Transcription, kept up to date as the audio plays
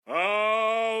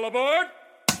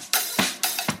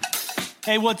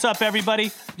Hey, what's up,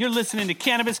 everybody? You're listening to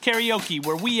Cannabis Karaoke,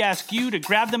 where we ask you to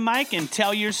grab the mic and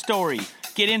tell your story.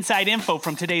 Get inside info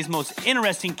from today's most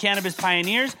interesting cannabis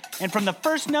pioneers, and from the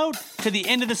first note to the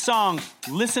end of the song,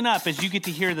 listen up as you get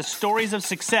to hear the stories of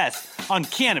success on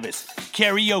Cannabis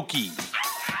Karaoke.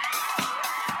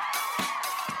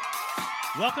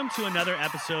 Welcome to another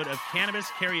episode of Cannabis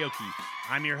Karaoke.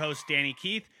 I'm your host, Danny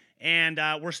Keith, and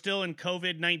we're still in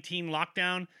COVID-19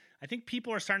 lockdown. I think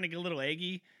people are starting to get a little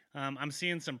eggy. I'm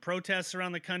seeing some protests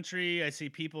around the country. I see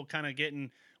people kind of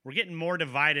we're getting more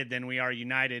divided than we are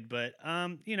united, but,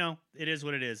 it is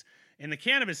what it is. In the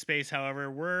cannabis space,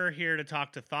 however, we're here to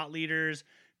talk to thought leaders,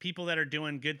 people that are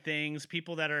doing good things,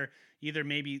 people that are either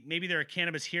maybe they're a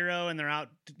cannabis hero and they're out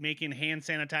making hand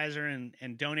sanitizer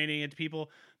and donating it to people.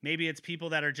 Maybe it's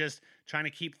people that are just trying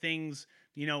to keep things,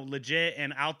 legit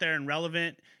and out there and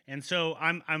relevant. And so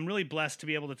I'm really blessed to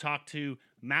be able to talk to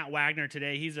Matt Wagner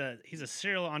today. He's a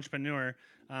serial entrepreneur.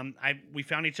 We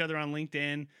found each other on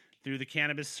LinkedIn through the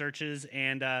cannabis searches,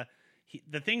 and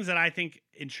the things that I think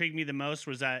intrigued me the most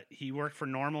was that he worked for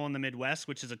NORML in the Midwest,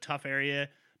 which is a tough area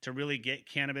to really get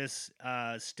cannabis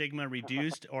stigma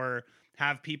reduced or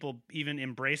have people even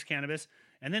embrace cannabis.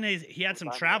 And then he had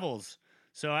some travels.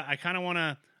 So I kind of want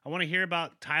to hear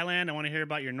about Thailand. I want to hear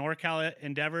about your NorCal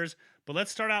endeavors. But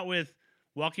let's start out with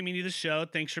welcoming you to the show.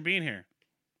 Thanks for being here.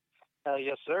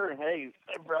 Yes, sir. Hey,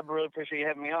 I really appreciate you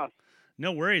having me on.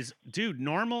 No worries. Dude,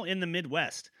 NORML in the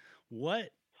Midwest.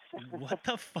 What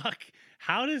the fuck?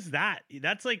 How does that?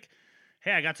 That's like,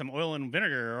 hey, I got some oil and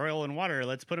vinegar or oil and water.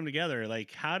 Let's put them together.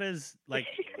 Like, how does, like,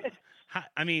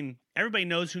 everybody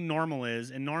knows who NORML is,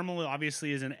 and NORML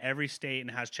obviously is in every state and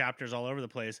has chapters all over the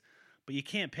place, but you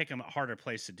can't pick a harder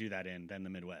place to do that in than the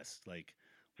Midwest. Like,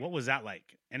 what was that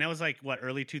like? And that was like, what,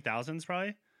 early 2000s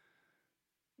probably?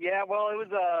 Yeah, well, it was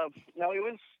late,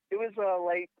 it was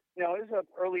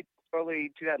early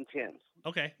 2010s.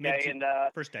 Okay, and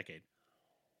first decade.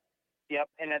 Yep,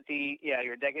 and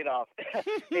you're a decade off, because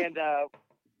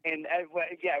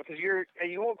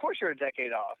of course you're a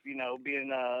decade off,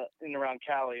 being in around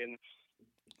Cali, and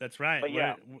that's right. But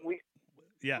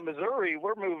Missouri,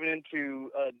 we're moving into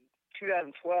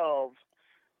 2012.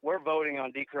 We're voting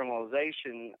on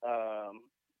decriminalization.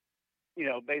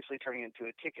 Basically turning into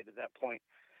a ticket at that point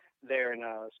there in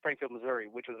Springfield, Missouri,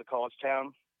 which was a college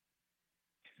town.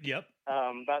 Yep.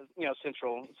 About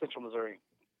central Missouri.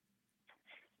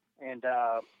 And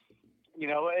at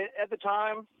the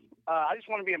time, I just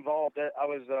wanted to be involved. I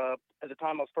was at the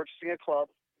time I was purchasing a club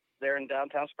there in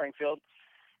downtown Springfield,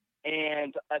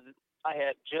 and I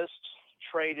had just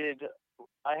traded.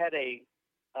 I had a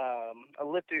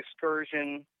lifted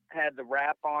excursion, had the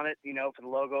wrap on it, for the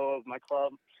logo of my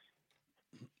club,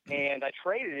 and I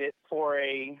traded it for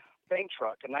a bank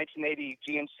truck, a 1980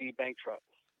 GMC bank truck,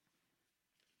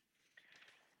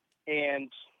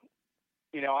 and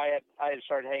I had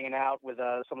started hanging out with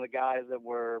some of the guys that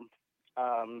were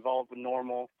involved with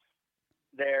NORML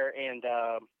there, and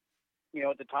at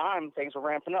the time things were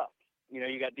ramping up.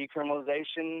 You got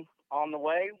decriminalization on the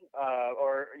way,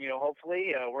 or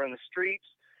hopefully we're in the streets,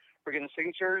 we're getting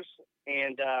signatures,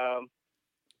 and at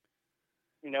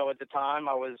the time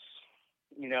I was,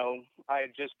 I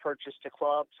had just purchased a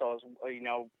club, so I was,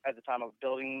 at the time I was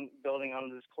building on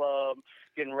this club,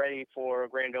 getting ready for a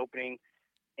grand opening.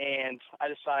 And I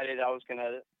decided I was going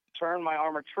to turn my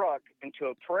armored truck into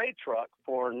a parade truck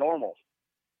for NORML.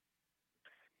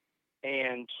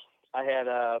 And I had,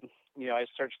 I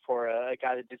searched for a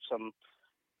guy that did some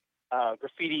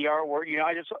graffiti artwork.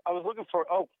 I was looking for.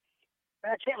 Oh,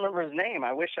 I can't remember his name.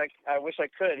 I wish I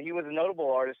could. He was a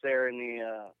notable artist there in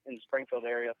the Springfield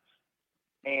area.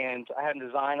 And I had him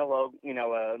design a logo,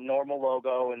 a NORML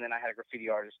logo, and then I had a graffiti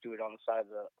artist do it on the side of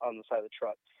the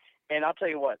truck. And I'll tell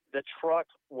you what, the truck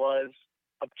was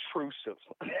obtrusive.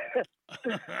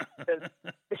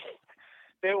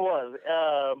 It was.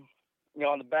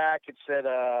 On the back it said,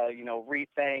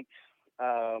 rethink,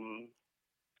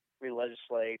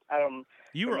 re-legislate.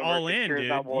 You were all in,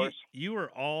 dude. You were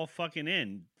all fucking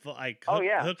in. Like,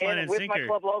 hook, line, and with sinker. My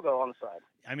club logo on the side.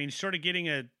 I mean, short of getting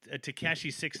a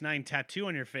Tekashi 6ix9ine tattoo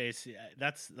on your face,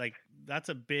 that's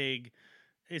a big,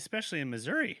 especially in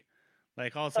Missouri.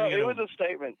 Like, all of a sudden, it was a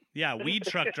statement. Yeah, weed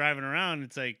truck driving around.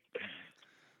 It's like,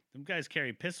 them guys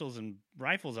carry pistols and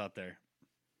rifles out there.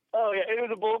 Oh yeah, it was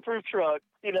a bulletproof truck,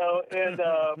 and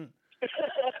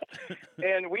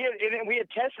and we had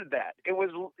tested that. It was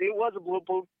a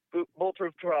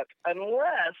bulletproof truck,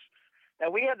 unless. Now,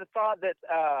 we had the thought that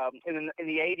in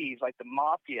the 80s, like the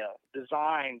mafia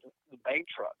designed the bank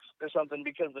trucks or something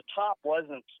because the top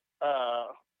wasn't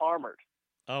armored.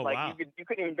 Oh, Like wow. you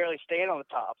couldn't even barely stand on the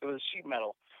top. It was sheet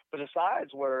metal, but the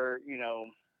sides were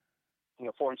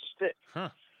 4 inches thick. Huh.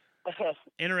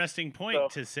 Interesting So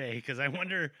point to say, because I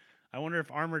wonder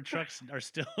if armored trucks are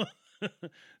still,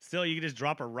 still you can just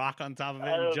drop a rock on top of it I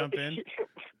and don't know. jump in.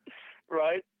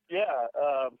 Right? Yeah.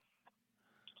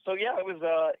 So yeah, it was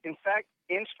in fact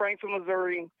in Springfield,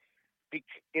 Missouri,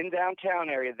 in downtown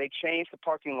area. They changed the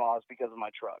parking laws because of my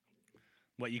truck.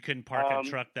 What, you couldn't park a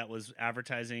truck that was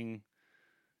advertising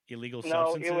illegal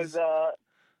No, substances?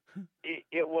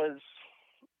 it was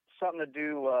something to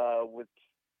do with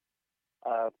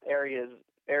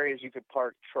areas you could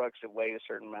park trucks that weighed a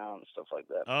certain amount and stuff like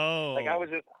that. Like Oh,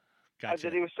 gotcha.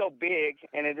 it was so big,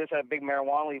 and it just had a big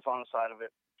marijuana leaf on the side of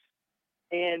it.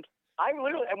 And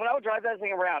when I would drive that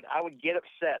thing around, I would get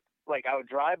upset. Like I would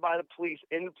drive by the police,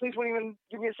 and the police wouldn't even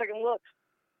give me a second look.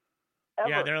 Ever.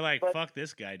 Yeah, they're like, but, fuck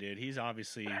this guy, dude. He's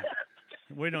obviously,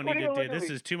 we don't Wouldn't need to even do look at this.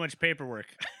 me. Is too much paperwork.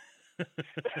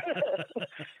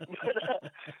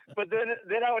 but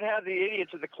then I would have the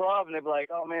idiots at the club, and they'd be like,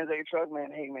 "Oh man, is that your truck,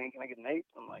 man? Hey man, can I get an eighth?"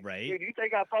 I'm like, Right. "Dude, you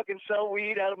think I fucking sell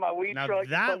weed out of my weed Now truck?"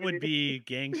 that would be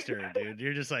gangster, dude.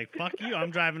 You're just like, fuck you.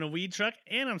 I'm driving a weed truck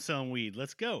and I'm selling weed.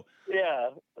 Let's go.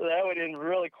 Yeah, that would end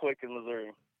really quick in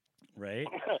Missouri. Right.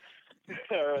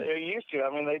 They used to. I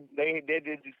mean, they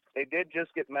did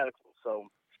just get medical, so.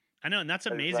 I know, and that's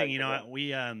amazing. You know,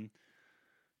 we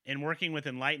in working with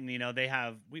Enlighten, you know, they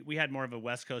have we had more of a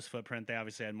West Coast footprint. They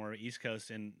obviously had more of an East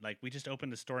Coast, and like we just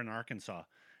opened a store in Arkansas.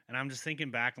 And I'm just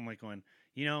thinking back, I'm like going,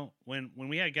 you know, when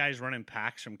we had guys running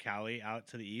packs from Cali out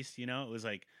to the east, you know, it was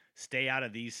like, stay out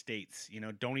of these states, you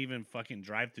know, don't even fucking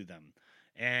drive through them.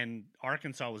 And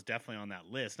Arkansas was definitely on that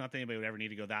list. Not that anybody would ever need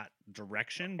to go that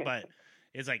direction, but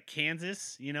it's like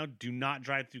Kansas, you know, do not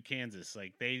drive through Kansas.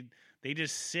 Like they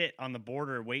just sit on the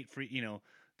border, wait for, you know,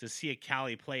 to see a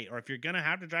Cali plate. Or if you're going to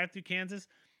have to drive through Kansas,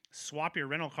 swap your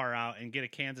rental car out and get a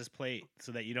Kansas plate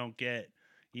so that you don't get,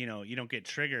 you know, you don't get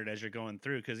triggered as you're going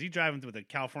through. Because you driving with a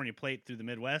California plate through the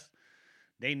Midwest,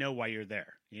 they know why you're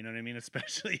there. You know what I mean?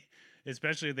 Especially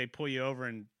if they pull you over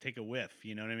and take a whiff.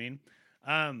 You know what I mean?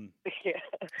 Yeah.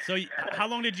 So how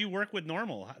long did you work with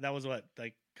Normal? That was what,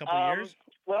 like a couple years?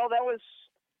 Well, that was,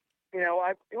 you know,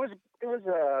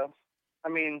 I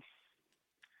mean,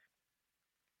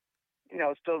 you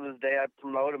know, still to this day I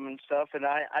promote them and stuff, and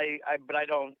but I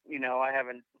don't, you know, I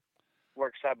haven't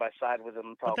worked side by side with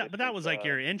them. Probably but that was like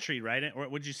your entry, right? Or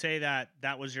would you say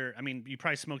that was your? I mean, you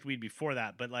probably smoked weed before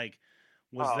that, but like,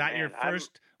 was that your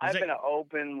first? I've been an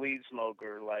open weed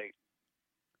smoker like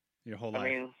your whole life. I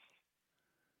mean,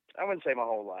 I wouldn't say my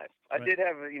whole life. Right. I did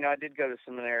have, you know, I did go to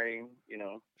seminary, you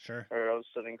know, sure, or I was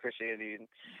studying Christianity and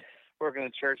working in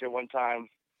the church at one time,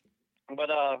 but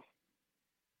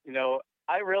you know,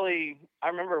 I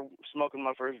remember smoking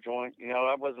my first joint. You know,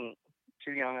 I wasn't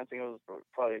too young. I think I was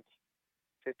probably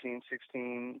 15,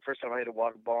 16. First time I hit a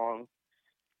water bong.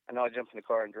 I know I jumped in the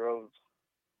car and drove.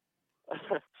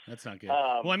 That's not good.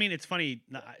 Well, I mean, it's funny.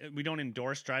 We don't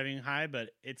endorse driving high, but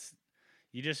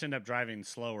you just end up driving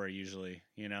slower usually.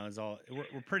 You know,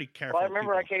 we're pretty careful. Well, I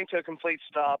remember I came to a complete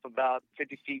stop about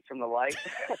 50 feet from the light.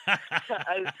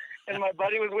 And my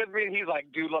buddy was with me, and he's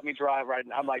like, "Dude, let me drive right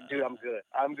now." I'm like, "Dude, I'm good.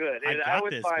 And I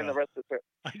was fine the rest of the trip."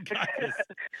 I got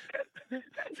this.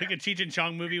 It's like a Cheech and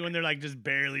Chong movie when they're like just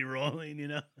barely rolling, you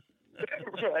know?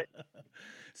 Right.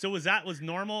 So was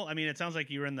Normal? I mean, it sounds like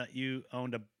you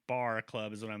owned a bar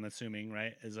club, is what I'm assuming,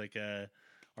 right?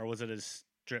 Or was it a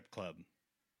strip club?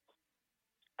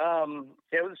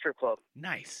 It was a strip club.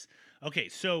 Nice. Okay,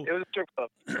 so it was a strip club.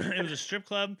 It was a strip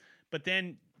club, but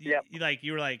then you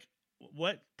were like,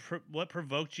 what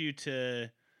provoked you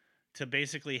to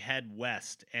basically head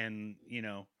west and, you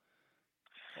know,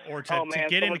 or to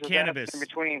get into cannabis? In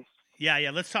between. Yeah.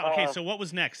 Let's talk. Okay, so what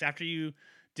was next after you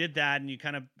did that and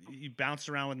you bounced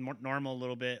around with Normal a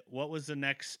little bit? What was the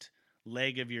next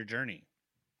leg of your journey?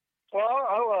 Well,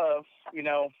 I'll you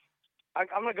know, I'm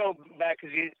gonna go back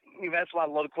because you've asked a lot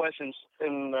of loaded questions,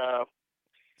 and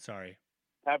sorry,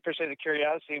 I appreciate the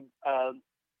curiosity.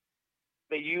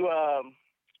 But you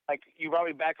like you brought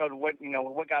me back on what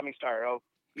got me started.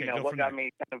 What got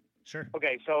me kind of sure.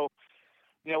 Okay, so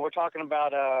you know, we're talking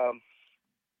about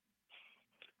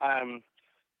I'm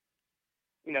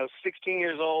 16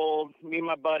 years old. Me and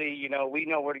my buddy, you know, we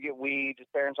know where to get weed. His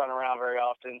parents aren't around very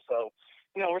often, so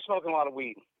you know, we're smoking a lot of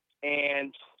weed.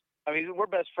 And I mean, we're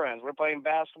best friends. We're playing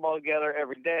basketball together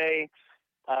every day.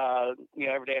 You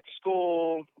know, every day after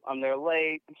school. I'm there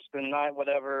late, spend the night,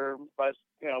 whatever. But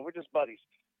you know, we're just buddies.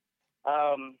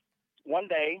 One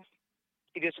day,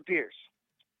 he disappears,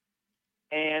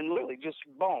 and literally just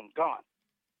boom, gone.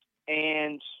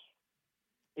 And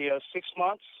you know, 6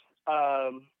 months.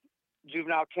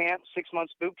 juvenile camp, 6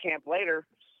 months boot camp later.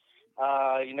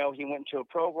 He went to a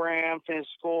program,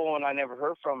 finished school, and I never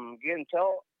heard from him again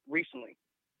until recently.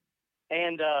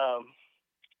 And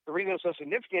the reason it was so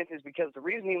significant is because the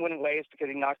reason he went away is because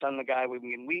he knocked on the guy we were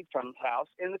getting weed from his house,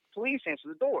 and the police answered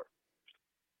the door.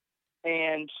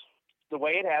 And the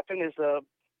way it happened is the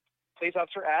police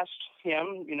officer asked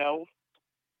him,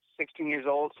 16 years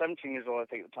old, 17 years old, I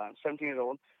think at the time, 17 years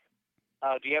old,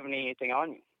 do you have anything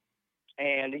on you?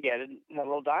 And he had a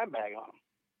little dime bag on him.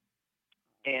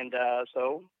 And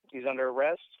so he's under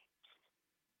arrest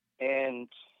and,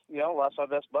 lost my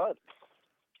best bud.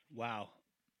 Wow.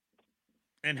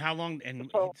 And how long? And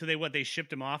so they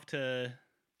shipped him off to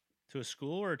a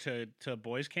school or to a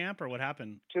boys camp, or what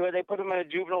happened? They put him in a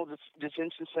juvenile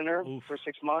detention center for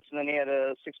 6 months, and then he had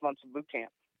 6 months of boot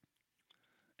camp.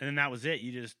 And then that was it.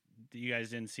 You guys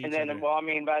didn't see each other. And then,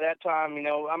 by that time,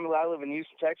 I live in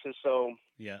Houston, Texas, so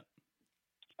yeah.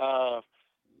 I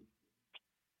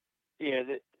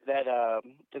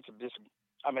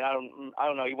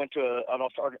don't know. He went to an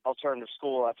alternative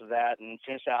school after that and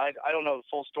finished out. I don't know the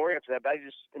full story after that, but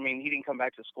he didn't come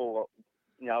back to school.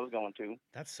 I was going to.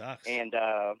 That sucks. And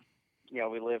we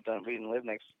didn't live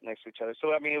next to each other.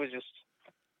 So it was just,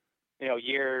 a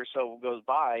year or so goes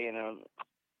by,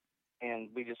 and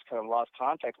we just kind of lost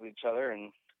contact with each other,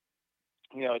 and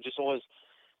it just always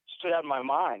stood out in my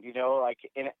mind,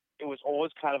 and it was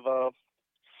always kind of a.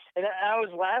 And I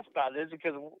always laugh about this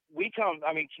because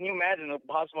can you imagine the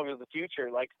possibilities of the future?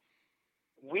 Like,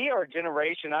 we are a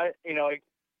generation,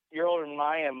 you're older than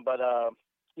I am, but,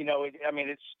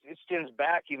 it stems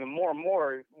back even more and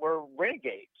more. We're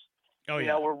renegades. Oh,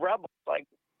 yeah. We're rebels. Like,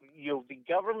 the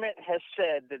government has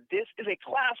said that this is a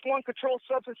class 1 controlled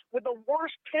substance with the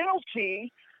worst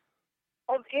penalty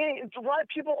of any. A lot of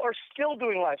people are still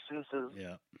doing life sentences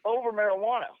over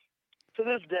marijuana to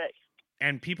this day.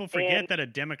 And people forget that a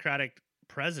Democratic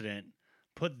president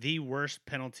put the worst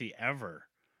penalty ever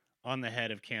on the head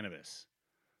of cannabis.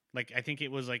 Like, I think it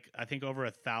was over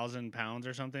 1,000 pounds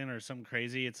or something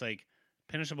crazy. It's like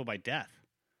punishable by death.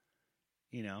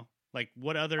 Like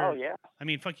what other? Oh yeah.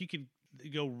 You could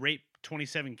go rape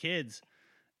 27 kids,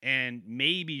 and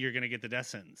maybe you're gonna get the death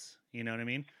sentence. You know what I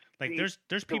mean? Like there's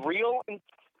people.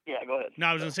 Yeah, go ahead. No,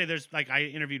 I was gonna say I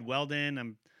interviewed Weldon.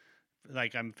 I'm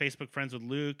Facebook friends with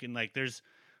Luke, and there's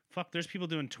people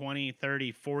doing 20,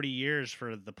 30, 40 years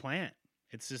for the plant.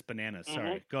 It's just bananas. Mm-hmm.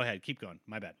 Sorry. Go ahead. Keep going.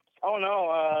 My bad. Oh,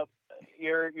 no.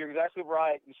 You're exactly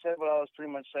right. You said what I was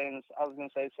pretty much saying. I was going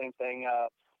to say the same thing.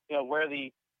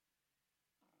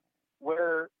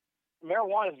 Where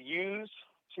marijuana is used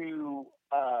to,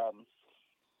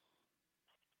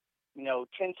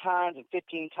 10 times and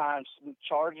 15 times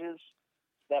charges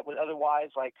that would otherwise,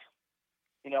 I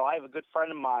have a good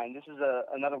friend of mine. This is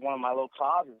another one of my low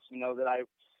causes, that I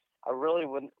really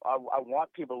would. I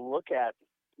want people to look at.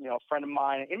 A friend of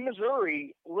mine in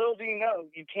Missouri. Little do you know,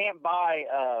 you can't buy.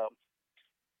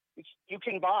 You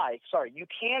can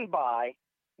buy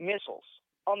missiles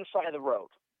on the side of the road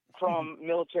from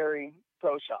military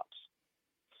pro shops.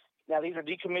 Now these are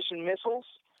decommissioned missiles.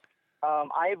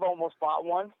 I've almost bought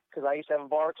one because I used to have a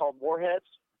bar called Warheads.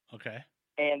 Okay.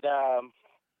 And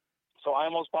so I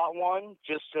almost bought one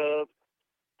just to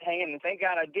hang in, and thank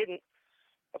God I didn't.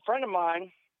 A friend of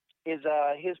mine is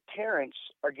his parents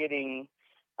are getting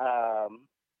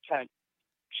kind of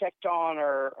checked on,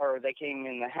 or they came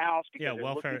in the house because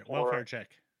welfare check.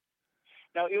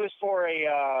 No, it was for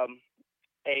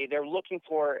they're looking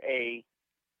for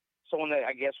someone that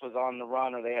I guess was on the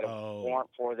run, or they had a warrant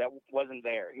for that wasn't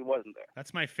there. He wasn't there.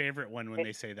 That's my favorite one when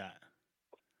they say that.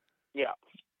 Yeah.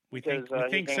 We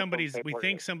think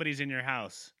somebody's in your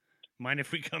house. Mind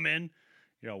if we come in?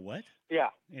 What? Yeah.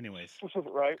 Anyways.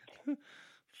 Right.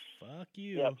 Fuck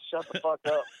you. Yeah, shut the fuck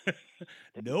up.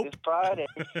 Nope. It's Friday.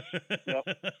 Yep.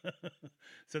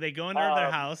 So they go into their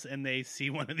house and they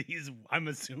see one of these, I'm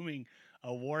assuming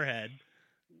a warhead.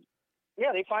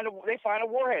 Yeah, they find a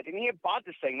warhead, and he had bought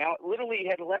this thing. Now, literally, he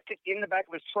had left it in the back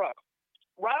of his truck,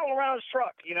 rattling around his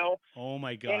truck, Oh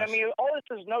my gosh. And all this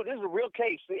is this is a real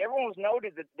case. Everyone was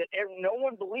noted that no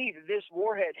one believed that this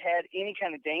warhead had any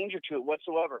kind of danger to it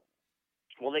whatsoever.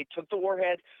 Well, they took the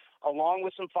warhead along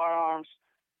with some firearms,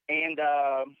 and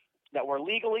that were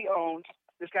legally owned.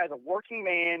 This guy's a working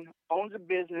man, owns a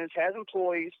business, has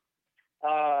employees,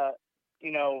 and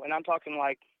I'm talking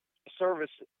like a service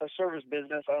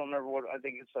business. I don't remember what, I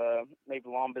think it's maybe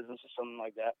lawn business or something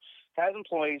like that. Has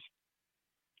employees,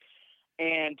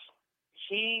 and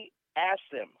he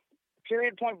asked them,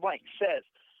 period, point blank, says,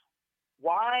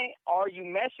 "Why are you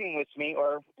messing with me,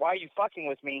 or why are you fucking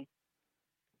with me?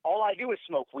 All I do is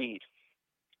smoke weed."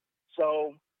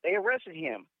 So they arrested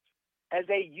him. as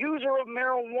a user of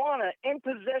marijuana in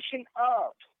possession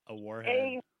of A warhead.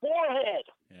 a warhead.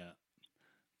 Yeah.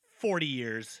 40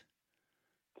 years.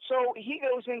 So he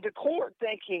goes into court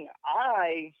thinking,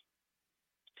 I'm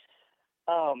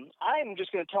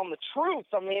just going to tell him the truth.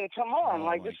 I mean, come on,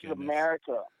 Oh, this my is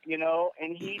America,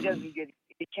 and he doesn't get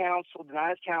counsel,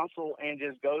 denies counsel, and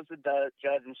just goes to the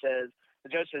judge and says,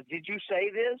 did you say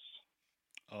this?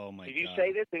 Oh, my God. Did you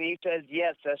say this? And he says,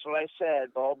 yes, that's what I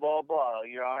said, blah, blah, blah,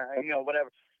 Your Honor,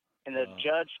 whatever. And the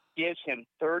judge gives him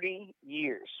 30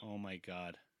 years. Oh, my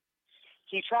God.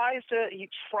 He tries to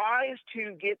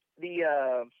get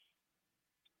the,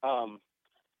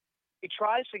 he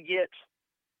tries to get,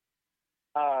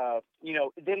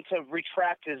 them to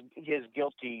retract his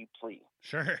guilty plea.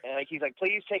 Sure. And he's like,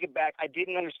 please take it back. I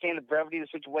didn't understand the brevity of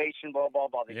the situation, blah, blah,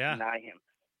 blah. They deny him.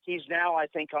 He's now, I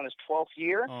think, on his 12th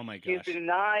year. Oh, my gosh. He's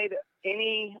denied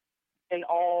any and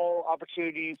all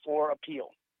opportunity for appeal.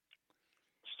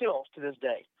 Still to this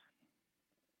day.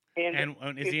 And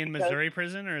is he in Missouri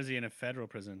prison or is he in a federal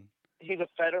prison? He's in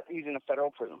a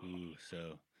federal prison. Ooh,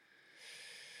 so.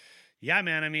 Yeah,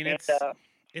 man. I mean,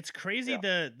 it's crazy.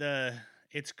 Yeah.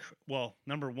 Well,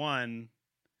 number one,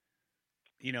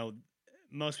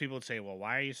 most people would say, well,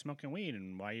 why are you smoking weed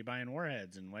and why are you buying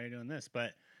warheads and why are you doing this?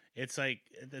 But it's like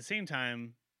at the same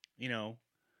time,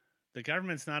 the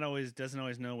government's doesn't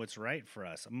always know what's right for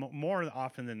us more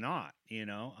often than not,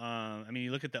 I mean,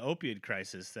 you look at the opioid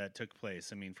crisis that took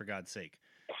place. I mean, for God's sake,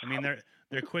 I mean,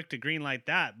 they're quick to green light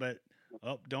that, but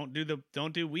don't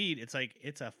do weed. It's like,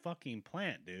 it's a fucking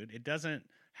plant, dude. It doesn't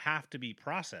have to be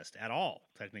processed at all.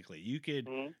 Technically, you could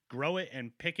grow it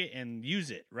and pick it and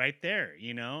use it right there,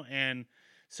 and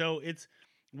so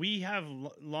we have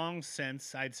long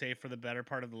since, I'd say, for the better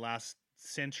part of the last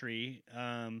century,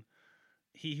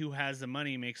 he who has the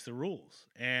money makes the rules,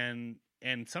 and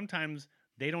sometimes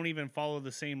they don't even follow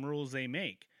the same rules they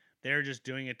make. They're just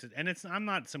doing it and I'm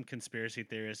not some conspiracy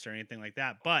theorist or anything like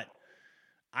that, but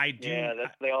I do. Yeah,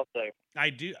 that's what they all say. I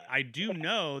do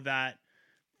know that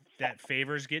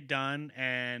favors get done,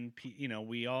 and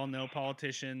we all know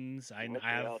politicians.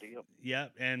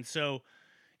 Yep, and so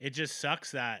it just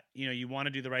sucks that you want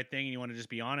to do the right thing and you want to just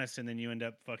be honest, and then you end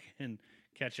up fucking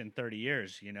catching 30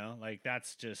 years. Like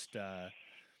that's just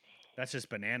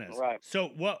bananas. Right. So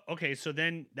what? Okay, so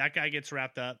then that guy gets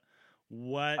wrapped up.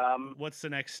 What's the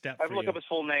next step? I've looked up his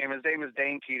full name. His name is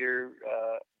Dane Teeter.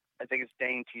 I think it's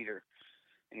Dane Teeter,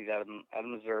 and he's out of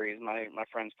Missouri. He's my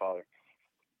friend's father.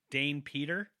 Dane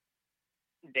Peter.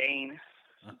 Dane.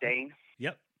 Uh-huh. Dane.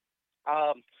 Yep.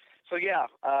 So yeah.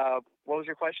 What was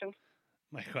your question?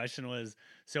 My question was,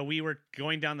 so we were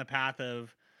going down the path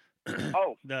of.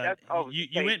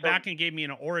 You went back and gave me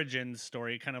an origin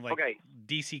story, kind of like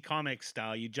DC Comics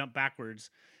style. You jump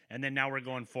backwards, and then now we're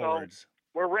going forwards. So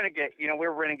we're renegade.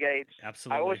 We're renegades.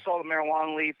 Absolutely. I always saw the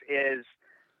marijuana leaf as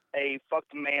a fuck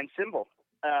the man symbol.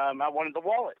 I wanted the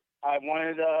wallet. I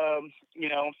wanted,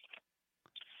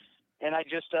 and I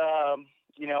just,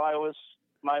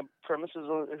 my premises.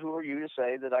 Who are you to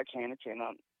say that I can or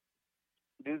cannot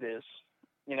do this?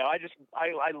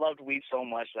 I loved weed so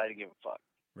much that I didn't give a fuck.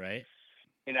 Right.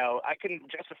 I couldn't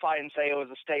justify it and say it was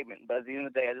a statement, but at the end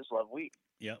of the day, I just love weed.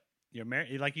 Yep. You're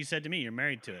married, like you said to me. You're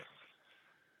married to it.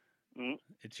 Mm-hmm.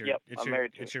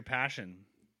 It's your passion.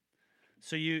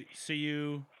 So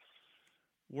you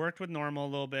worked with NORML a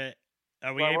little bit.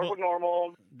 I worked with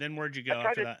NORML. Then where'd you go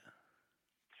after that?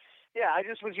 Yeah, I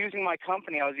just was using my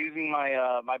company. I was using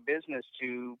my business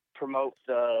to promote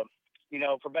the,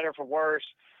 for better or for worse.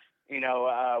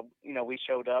 We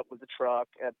showed up with the truck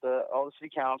at all the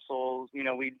city councils.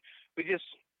 We just,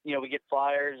 we get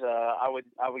flyers. I would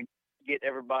get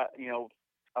everybody,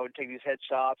 I would take these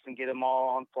headshots and get them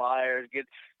all on flyers, get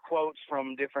quotes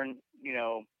from different,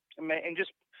 and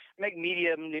just make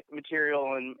media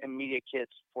material and media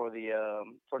kits for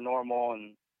for NORML.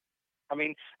 And I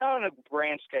mean, not on a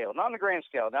grand scale. Now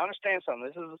understand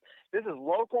something. This is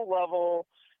local level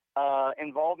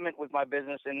involvement with my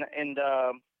business, and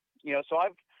so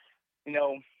I've,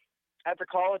 after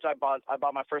college, I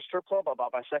bought my first strip club. I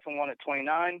bought my second one at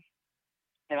 29,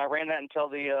 and I ran that until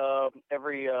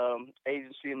every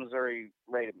agency in Missouri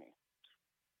rated me.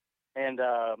 And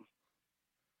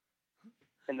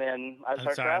then I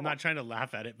started traveling. I'm not trying to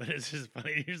laugh at it, but it's just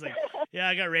funny. He's like, yeah,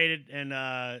 I got rated and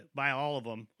by all of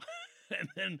them.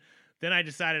 And then I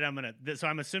decided so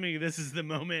I'm assuming this is the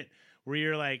moment where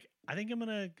you're like, I think I'm going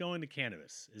to go into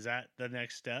cannabis. Is that the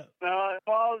next step? No, I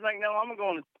was like, no, I'm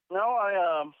going to,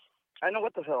 I know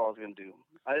what the hell I was going to do.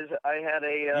 I had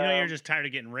a... you're just tired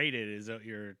of getting raided. Is that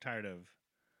you're tired of...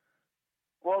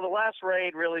 Well, the last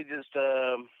raid really just,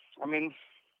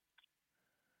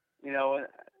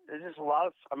 there's just a lot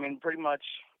of, I mean, pretty much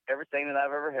everything that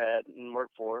I've ever had and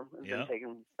worked for has been Yep.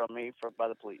 taken from me by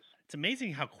the police. It's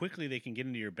amazing how quickly they can get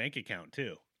into your bank account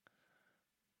too.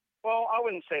 Well, I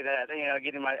wouldn't say that. I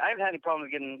haven't had any problem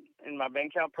getting in my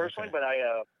bank account personally,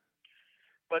 Okay.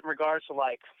 but in regards to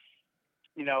like,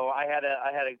 I had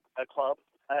a club.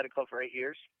 I had a club for 8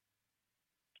 years,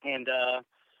 and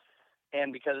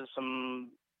because of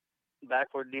some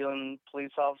backward dealing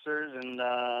police officers and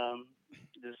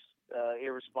just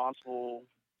irresponsible,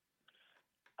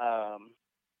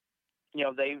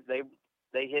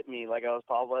 they hit me like I was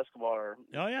Pablo Escobar.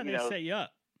 Oh yeah, they set you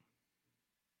up.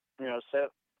 So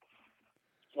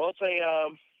well, it's a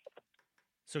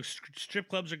So strip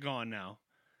clubs are gone now.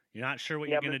 You're not sure what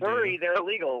you're going to Missouri, do. they're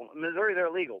illegal. Missouri, they're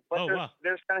illegal. But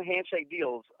there's kind of handshake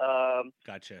deals.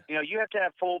 Gotcha. You have to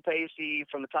have full pasty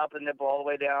from the top of the nipple all the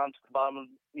way down to the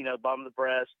bottom, bottom of the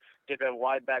breast. You have to have a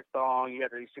wide back thong. You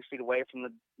have to be 6 feet away from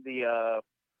the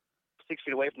 6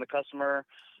 feet away from the customer.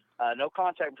 No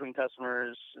contact between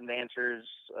customers and dancers.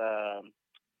 No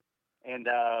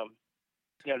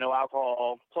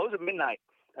alcohol. Close at midnight.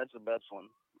 That's the best one.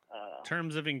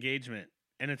 Terms of engagement.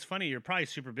 And it's funny, you're probably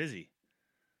super busy.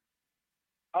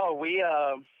 Oh, we,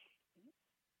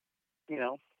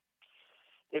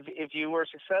 if you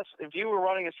were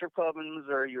running a strip club in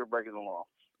Missouri, you were breaking the law.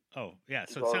 Oh, yeah.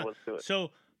 So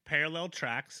parallel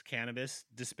tracks, cannabis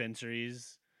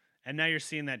dispensaries, and now you're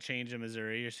seeing that change in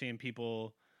Missouri. You're seeing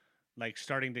people like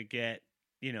starting to get,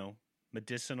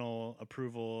 medicinal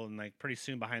approval, and like pretty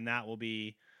soon behind that will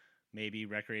be maybe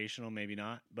recreational, maybe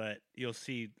not, but you'll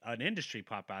see an industry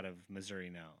pop out of Missouri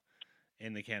now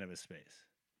in the cannabis space.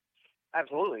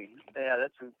 Absolutely. Yeah,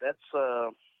 that's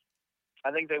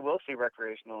I think they will see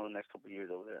recreational in the next couple of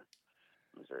years over there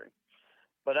in Missouri.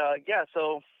 But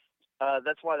so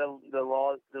that's why when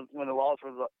the laws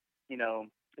were,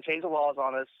 they changed the laws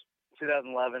on us in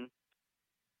 2011.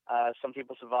 Some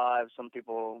people survived, some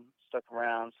people stuck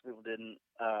around, some people didn't.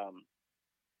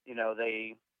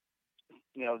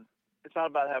 It's not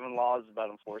about having laws, it's about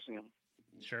enforcing them.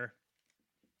 Sure.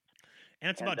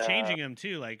 And it's about changing them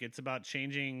too. Like it's about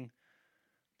changing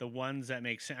the ones that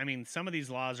make sense. I mean, some of these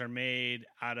laws are made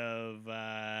out of,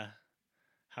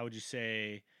 how would you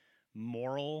say,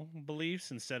 moral beliefs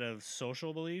instead of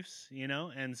social beliefs,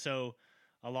 And so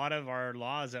a lot of our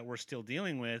laws that we're still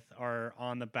dealing with are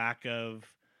on the back of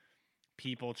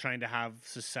people trying to have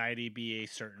society be a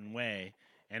certain way.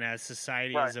 And as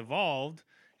society has evolved,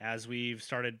 as we've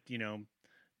started,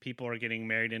 people are getting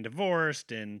married and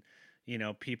divorced, and,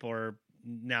 people are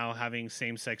now having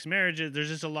same-sex marriages. There's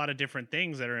just a lot of different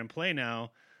things that are in play now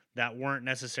that weren't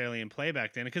necessarily in play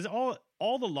back then, because all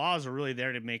the laws were really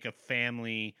there to make a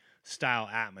family style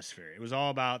atmosphere. It was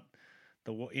all about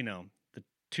the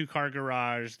 2-car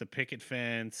garage, the picket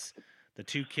fence, the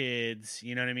 2 kids,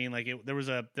 you know what I mean? Like there was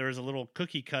a little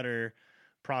cookie cutter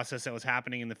process that was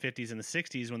happening in the 50s and the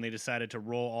 60s when they decided to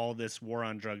roll all this war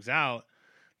on drugs out,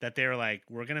 that they were like,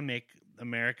 we're going to make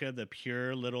America the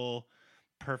pure little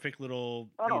perfect little,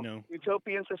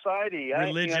 utopian society,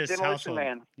 religious household.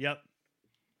 Man. Yep.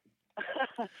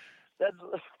 That's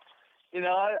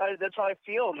that's how I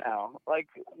feel now. Like,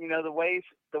 the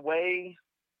way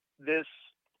this,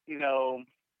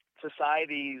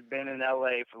 society's been in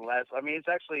LA for the last. I mean,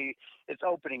 it's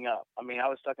opening up. I mean, I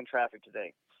was stuck in traffic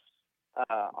today,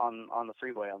 on the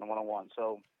freeway on the 101.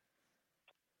 So,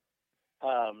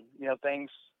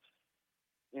 things.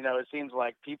 It seems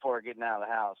like people are getting out of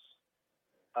the house.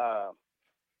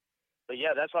 But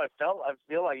yeah, that's what I felt. I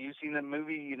feel like you've seen the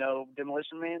movie,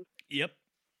 Demolition Man. Yep.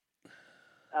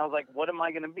 I was like, what am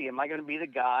I going to be? Am I going to be the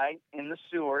guy in the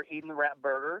sewer eating the rat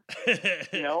burger,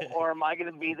 or am I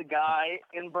going to be the guy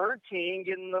in Burger King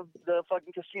getting the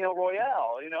fucking Casino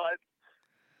Royale?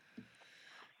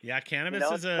 Yeah, cannabis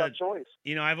is a tough choice.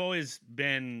 I've always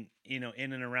been, in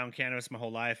and around cannabis my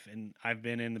whole life, and I've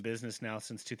been in the business now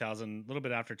since 2000, a little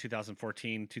bit after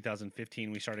 2014,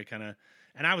 2015, we started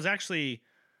and I was actually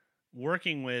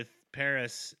working with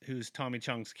Paris, who's Tommy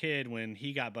Chong's kid, when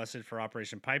he got busted for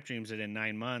Operation Pipe Dreams in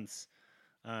 9 months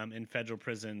in federal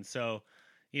prison. So,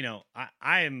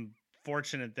 I am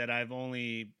fortunate that I've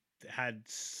only had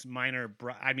minor,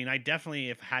 I definitely,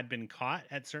 if had been caught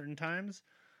at certain times,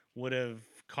 would have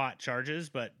caught charges,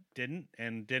 but didn't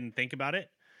think about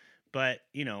it. But,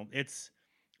 it's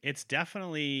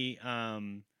definitely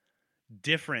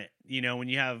different, when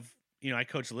you have, I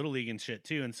coach Little League and shit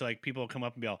too. And so like people come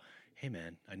up and be all, hey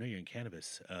man, I know you're in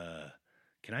cannabis.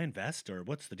 Can I invest, or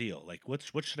what's the deal? Like, what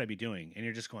should I be doing? And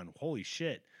you're just going, holy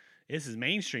shit, this is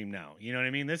mainstream now. You know what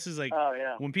I mean? This is like,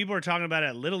 when people are talking about it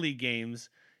at Little League games,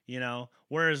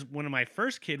 whereas when my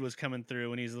first kid was coming through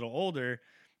when he's a little older,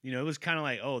 you know, it was kind of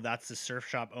like, oh, that's the surf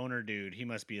shop owner dude. He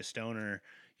must be a stoner,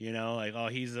 you know, like, oh,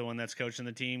 he's the one that's coaching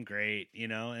the team. Great, you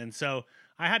know? And so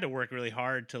I had to work really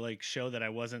hard to like show that I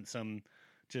wasn't some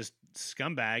just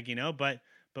scumbag, you know, but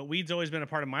weed's always been a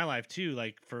part of my life too,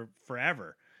 like for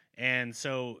forever. And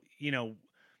so, you know,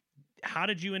 how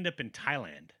did you end up in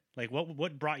Thailand? Like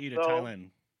what brought you to So Thailand?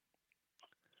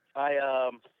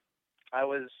 I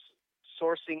was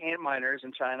sourcing ant miners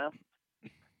in China.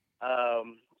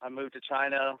 I moved to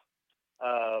China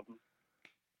um,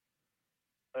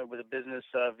 with a business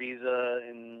visa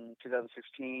in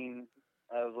 2016.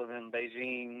 I was living in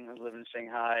Beijing. I was living in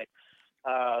Shanghai. It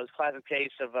was a classic case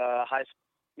of high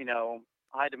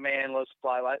demand, low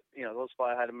supply, low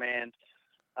supply, high demand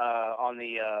on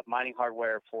the mining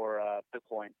hardware for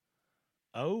Bitcoin.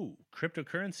 Oh,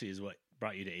 cryptocurrency is what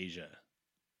brought you to Asia.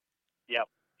 Yep.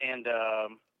 And I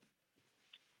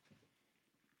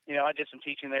did some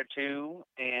teaching there too,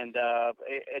 and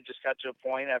it just got to a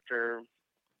point after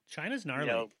China's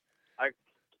gnarly.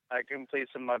 I completed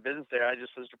some of my business there. I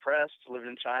just was depressed. Lived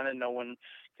in China, no one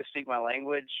could speak my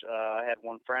language. I had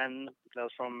one friend that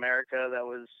was from America that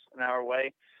was an hour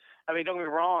away. I mean, don't get me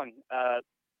wrong.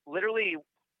 Literally,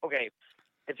 okay,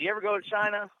 if you ever go to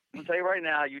China, I'll tell you right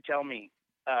now. You tell me.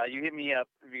 You hit me up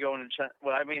if you're going to China.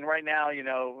 Well, I mean, right now,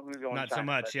 who's going Not to China. Not so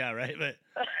much, yeah, right? But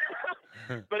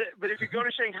but if you go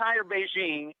to Shanghai or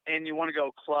Beijing and you want to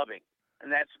go clubbing,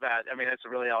 and that's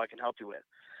really all I can help you with.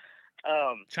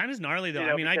 China's gnarly though.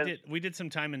 I mean, we did some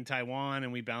time in Taiwan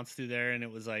and we bounced through there, and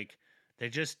it was like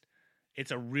it's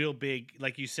a real big,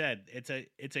 like you said,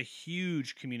 it's a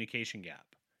huge communication gap,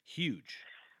 huge.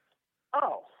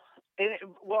 Oh, in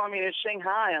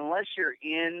Shanghai, unless you're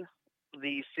in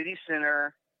the city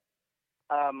center,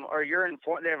 or you're in,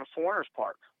 they have a foreigners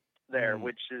park there,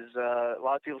 which is a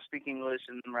lot of people speak English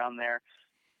and around there.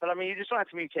 But I mean, you just don't have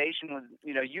communication with,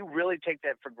 you really take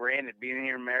that for granted being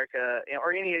here in America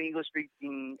or any English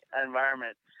speaking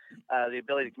environment. The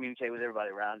ability to communicate with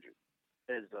everybody around you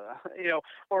is,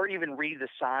 or even read the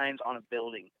signs on a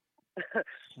building.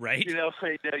 Right. You've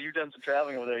done some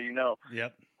traveling over there,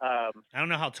 Yep. I don't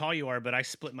know how tall you are, but I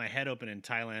split my head open in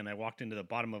Thailand. I walked into the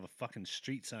bottom of a fucking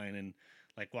street sign, and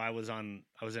like while I was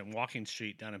at Walking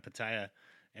Street down in Pattaya,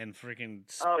 and freaking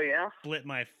split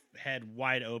my head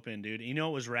wide open, dude. You know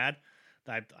what was rad?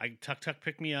 I Tuk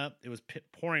picked me up. It was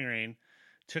pouring rain.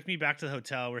 Took me back to the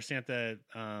hotel. We're staying at the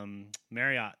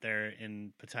Marriott there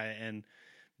in Pattaya, and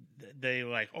they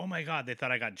were like, "Oh my god!" They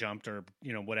thought I got jumped or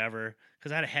whatever,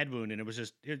 because I had a head wound, and it was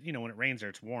just when it rains there,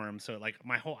 it's warm, so like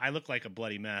I look like a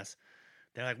bloody mess.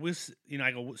 They're like,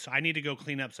 I go, so I need to go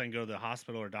clean up so I can go to the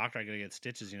hospital or doctor. I gotta get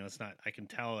stitches. It's not. I can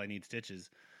tell I need stitches,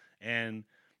 and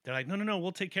they're like, no,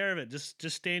 we'll take care of it. Just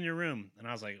stay in your room. And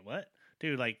I was like, what,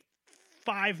 dude? Like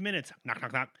 5 minutes. Knock,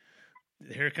 knock, knock.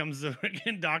 Here comes the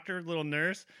freaking doctor, little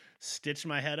nurse, stitched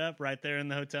my head up right there in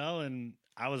the hotel, and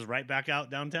I was right back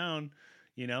out downtown.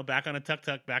 Back on a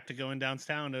tuk, back to going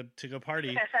downtown to go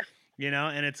party.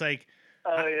 And it's like,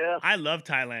 oh yeah, I love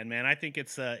Thailand, man. I think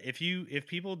it's if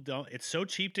people don't, it's so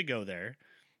cheap to go there,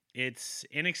 it's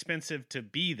inexpensive to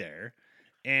be there,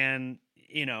 and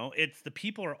it's the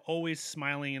people are always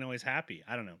smiling and always happy.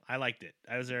 I don't know. I liked it.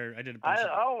 I was there. I did a bunch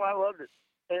I loved it.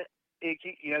 It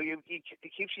keeps you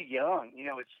young.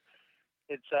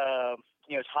 It's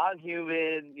hot and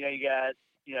humid. You got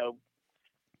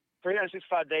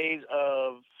 365 days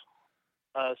of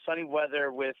sunny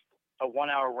weather with a 1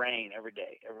 hour rain every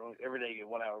day. Every day you get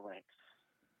 1 hour rain.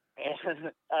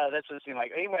 And that's what it seemed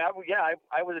like. Anyway, I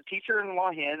was a teacher in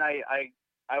Hua Hin.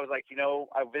 I was like,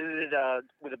 I visited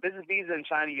with a business visa in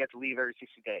China. You have to leave every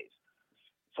 60 days.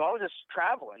 So I was just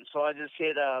traveling. So I just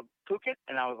hit Phuket,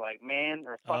 and I was like, man,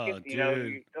 or fuck it.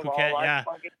 Dude. Phuket, yeah.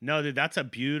 No, dude, that's a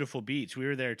beautiful beach. We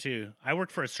were there too. I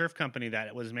worked for a surf company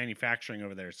that was manufacturing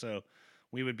over there. So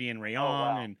we would be in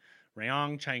Rayong and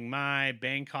Rayong, Chiang Mai,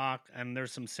 Bangkok, and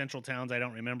there's some central towns I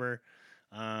don't remember.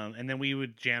 And then we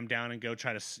would jam down and go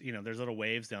try to, there's little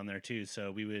waves down there too.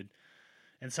 So we would.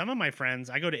 And some of my friends,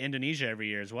 I go to Indonesia every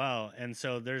year as well. And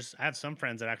so I have some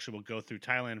friends that actually will go through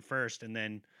Thailand first and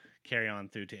then carry on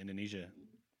through to Indonesia.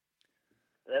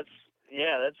 It's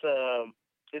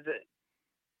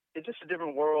just a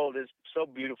different world. It's so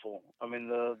beautiful. I mean,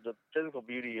 the physical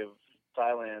beauty of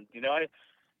Thailand,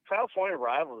 California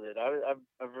rivaled it. I've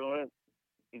really,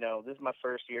 this is my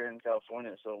first year in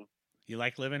California. So you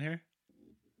like living here?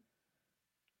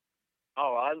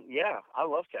 Oh, I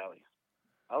love Cali.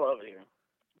 I love it here.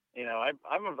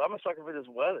 I'm a sucker for this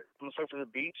weather. I'm a sucker for the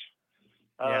beach.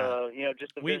 Yeah.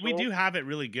 Just the we do have it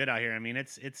really good out here. I mean,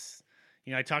 it's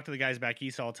I talk to the guys back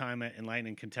east all the time in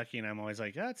Lightning, Kentucky, and I'm always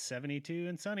like, oh, it's 72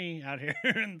 and sunny out here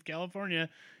in California,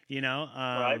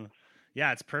 Right.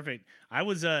 Yeah, it's perfect. I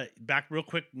was back real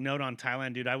quick note on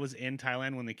Thailand, dude. I was in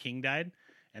Thailand when the king died,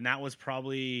 and that was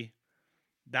probably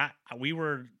that we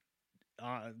were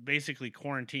basically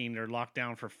quarantined or locked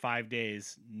down for 5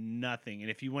 days, nothing. And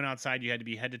if you went outside, you had to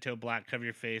be head to toe black, cover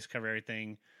your face, cover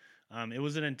everything. It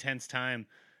was an intense time.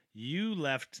 You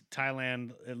left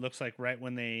Thailand, it looks like right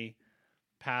when they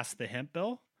passed the hemp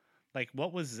bill. Like,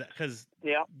 what was that? Because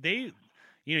they,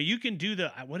 you can do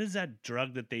what is that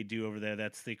drug that they do over there?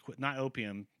 That's not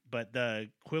opium, but the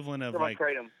equivalent of like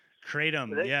kratom.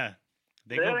 Kratom, yeah.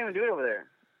 They don't even do it over there.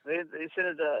 They send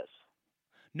it to us.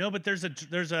 No, but there's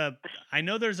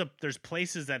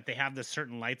places that they have the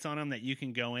certain lights on them that you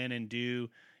can go in and do.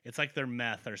 It's like their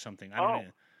meth or something. I don't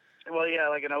know. Well, yeah,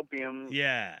 like an opium.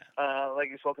 Yeah. Like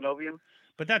you smoke an opium.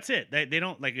 But that's it. They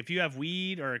don't, like, if you have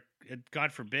weed or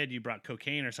God forbid you brought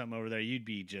cocaine or something over there, you'd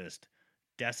be just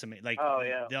decimated. Like,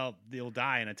 they'll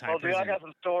die in a Thai prison. Dude, I got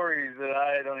some stories that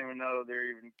I don't even know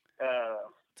they're even.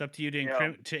 It's up to you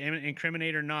to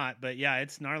incriminate or not, but yeah,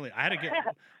 it's gnarly.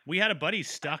 We had a buddy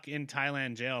stuck in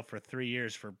Thailand jail for 3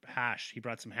 years for hash. He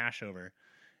brought some hash over,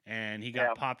 and he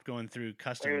got popped going through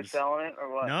customs. Were you selling it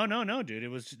or what? No, dude. It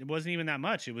wasn't even that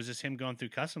much. It was just him going through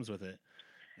customs with it.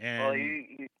 And well,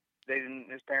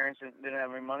 his parents didn't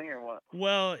have any money or what?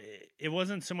 Well, it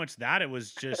wasn't so much that. It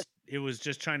was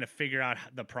just trying to figure out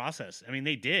the process. I mean,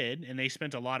 they did, and they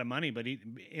spent a lot of money, but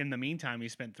in the meantime, he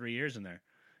spent 3 years in there.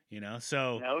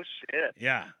 So no shit.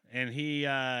 Yeah, and he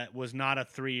was not a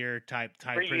 3-year type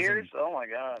Thai 3 prison. years? Oh my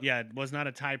god. Yeah, was not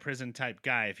a Thai prison type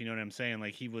guy. If you know what I'm saying,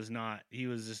 like he was not. He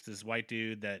was just this white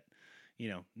dude that,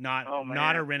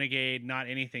 not a renegade, not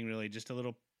anything really, just a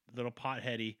little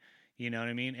potheady. You know what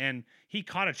I mean? And he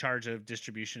caught a charge of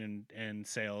distribution and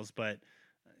sales, but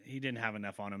he didn't have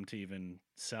enough on him to even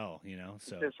sell.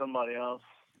 So to somebody else.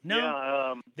 No,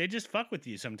 yeah, they just fuck with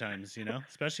you sometimes,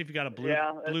 especially if you got a blue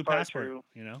passport, true.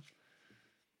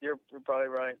 You're probably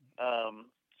right.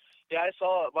 Yeah, I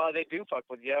saw it. Well, they do fuck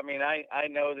with you. I mean, I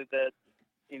know that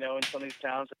in some of these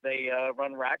towns that they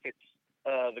run rackets.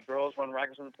 The girls run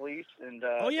rackets with the police, and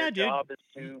their job is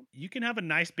to. You can have a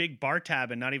nice big bar tab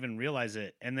and not even realize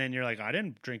it, and then you're like, I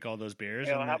didn't drink all those beers.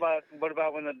 What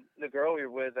about when the girl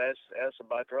you're with asks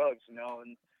about drugs,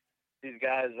 and these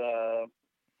guys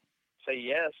say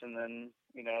yes, and then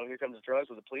here comes the drugs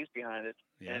with the police behind it,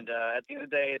 and at the end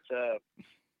of the day, it's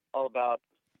all about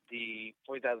the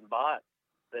 40,000 baht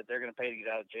that they're going to pay to get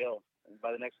out of jail. And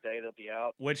by the next day, they'll be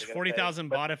out. Which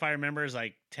 40,000 baht, if I remember, is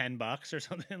like $10 or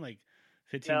something, like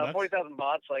 15 no, bucks. 40,000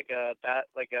 baht's like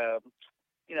 $1,100,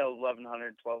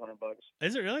 $1,200 bucks.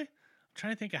 Is it really? I'm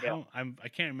trying to think of how. I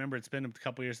can't remember. It's been a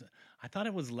couple years. I thought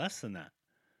it was less than that.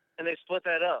 And they split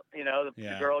that up. The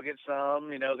girl gets some.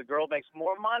 The girl makes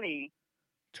more money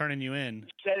turning you in,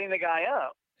 setting the guy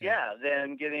up. Yeah,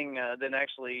 than getting than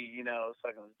actually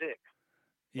sucking his dick.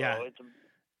 Yeah.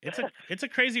 So it's a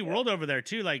crazy world over there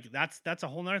too. Like that's a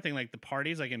whole nother thing. Like the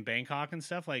parties, like in Bangkok and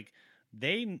stuff. Like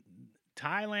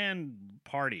Thailand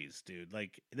parties, dude.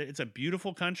 Like it's a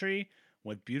beautiful country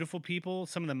with beautiful people.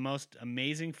 Some of the most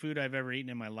amazing food I've ever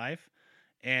eaten in my life.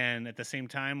 And at the same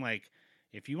time, like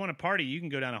if you want to party, you can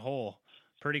go down a hole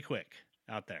pretty quick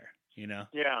out there. Yeah.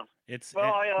 It's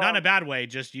not in a bad way.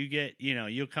 Just you get,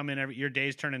 you'll come in your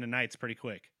days turn into nights pretty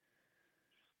quick.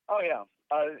 Oh yeah.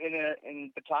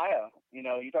 In Pattaya,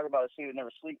 you talk about a city that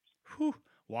never sleeps. Whew.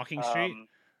 Walking street.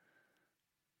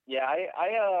 Yeah,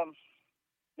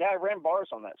 I ran bars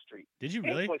on that street. Did you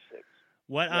really? 8.6.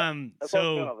 What? Yeah,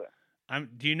 so,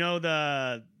 do you know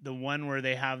the one where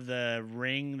they have the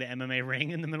ring, the MMA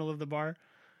ring in the middle of the bar,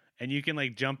 and you can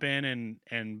like jump in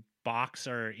and box,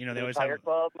 or they always Tiger have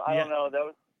Club. I don't know.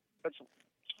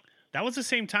 That was the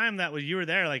same time that you were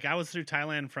there. Like I was through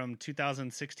Thailand from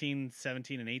 2016,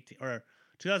 17, and 18, or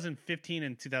 2015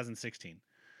 and 2016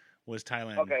 was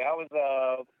Thailand. Okay, I was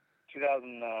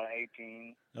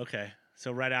 2018. Okay,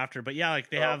 so right after. But yeah,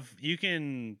 like they have, you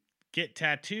can get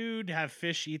tattooed, have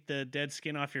fish eat the dead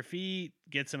skin off your feet,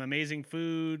 get some amazing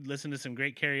food, listen to some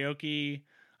great karaoke.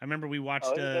 I remember we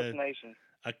watched a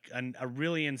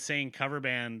really insane cover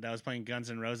band that was playing Guns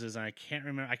N' Roses, and I can't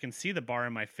remember. I can see the bar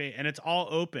in my face, and it's all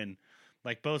open,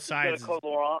 like both sides.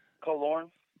 Kowloon?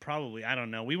 Probably, I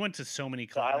don't know. We went to so many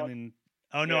clubs. I mean,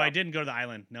 I didn't go to the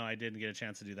island. No, I didn't get a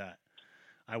chance to do that.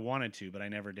 I wanted to, but I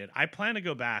never did. I plan to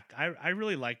go back. I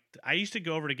really liked. I used to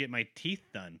go over to get my teeth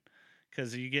done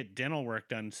because you get dental work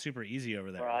done super easy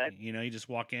over there. Right. You just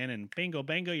walk in and bingo,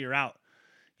 bango, you're out.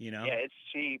 Yeah, it's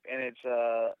cheap, and it's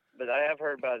but I have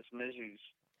heard about some issues.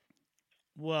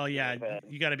 Well, yeah, bad.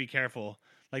 you got to be careful.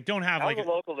 Like, don't have I like was a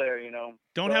local there, you know.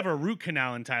 don't but- have a root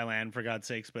canal in Thailand for God's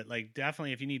sakes, but like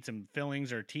definitely if you need some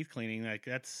fillings or teeth cleaning, like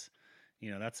that's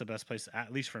that's the best place.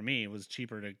 At least for me, it was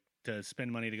cheaper to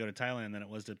spend money to go to Thailand than it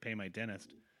was to pay my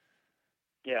dentist.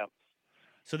 Yeah.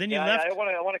 So then you Yeah, left. I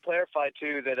want to clarify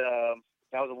too that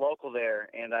I was a local there,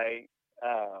 and I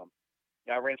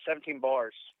ran 17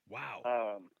 bars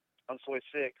Wow. on Soy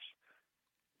 6.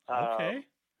 Okay.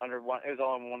 Under one, it was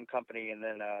all in one company, and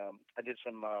then I did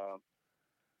some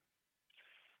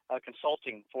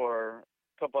consulting for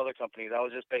a couple other companies. I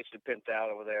was just basically pimped out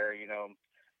over there,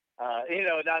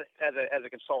 not as a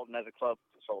consultant, as a club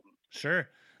consultant. Sure.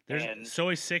 There's And-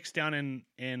 Soy 6 down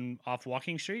in off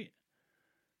Walking Street.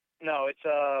 No, it's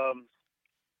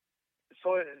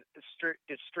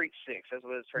it's Street 6. That's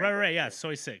what it's Right. Yeah,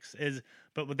 Soy 6 is,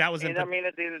 but that was in. And I mean,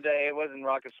 at the end of the day, it wasn't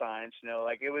rocket science,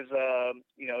 like it was,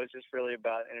 it's just really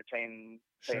about entertaining,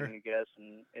 Sure. I guess,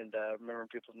 and remembering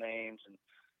people's names. And,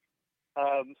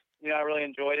 I really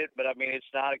enjoyed it, but I mean, it's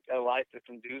not a life that's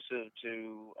conducive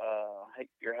to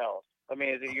your health. I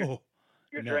mean, you're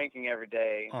no. drinking every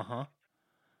day, Uh-huh.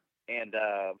 and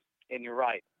you're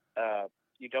right.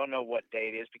 You don't know what day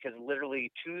it is because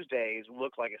literally Tuesdays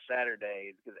look like a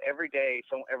Saturday because every day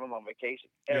everyone's on vacation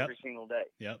every single day.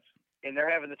 Yep. And they're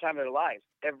having the time of their lives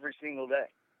every single day.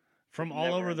 From It's all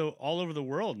never over the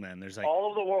world, man. There's like all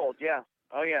over the world, yeah.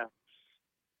 Oh yeah.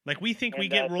 Like we think we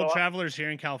And, get world so I- travelers here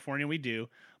in California, we do,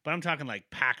 but I'm talking like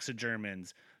packs of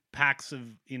Germans, packs of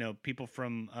people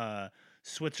from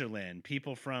Switzerland,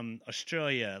 people from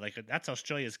Australia. Like that's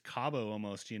Australia's Cabo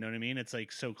almost. You know what I mean? It's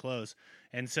like so close,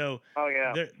 and so Oh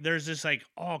yeah. there's just like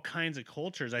all kinds of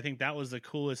cultures. I think that was the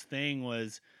coolest thing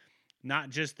was not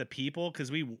just the people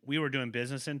because we were doing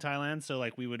business in Thailand, so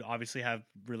like we would obviously have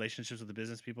relationships with the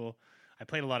business people. I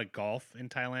played a lot of golf in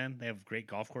Thailand. They have great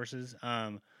golf courses.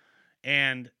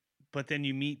 But then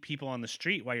you meet people on the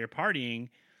street while you're partying,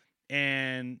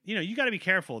 and you got to be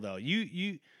careful though.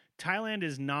 Thailand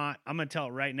is not. I'm gonna tell it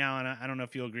right now, and I don't know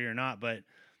if you'll agree or not, but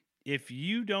if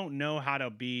you don't know how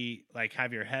to be like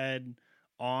have your head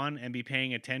on and be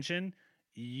paying attention,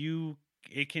 it's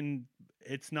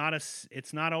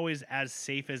not always as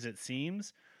safe as it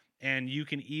seems, and you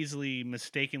can easily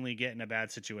mistakenly get in a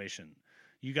bad situation.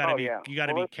 You got to be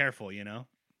careful,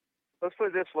 Let's put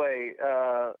it this way: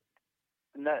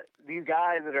 these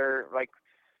guys that are like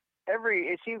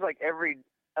it seems like every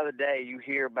other day you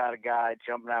hear about a guy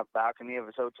jumping out the balcony of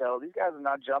his hotel. These guys are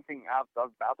not jumping out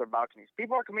their balconies.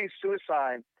 People are committing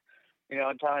suicide, in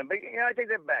Thailand. But I take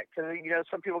that back because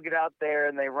some people get out there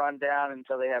and they run down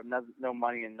until they have no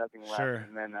money and nothing left, Sure.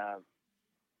 and then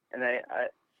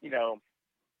you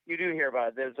do hear about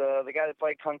it. There's the guy that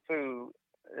played Kung Fu.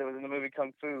 It was in the movie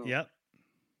Kung Fu. Yep.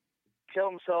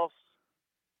 Killed himself.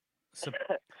 So,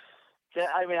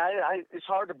 I mean, it's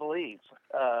hard to believe.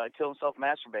 Killed himself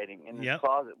masturbating in his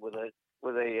closet with a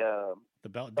the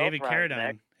belt. David around his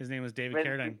neck. Carradine. His name was David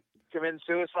Carradine. Committing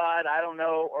suicide, I don't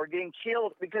know, or getting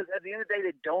killed because at the end of the day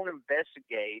they don't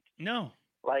investigate. No.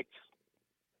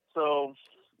 So.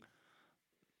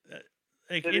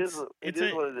 Like it is what it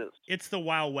is. It's the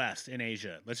Wild West in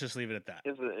Asia. Let's just leave it at that.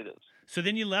 It is. So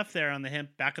then you left there on the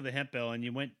back of the hemp bill, and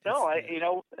you went. No,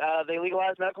 they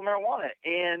legalized medical marijuana,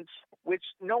 and which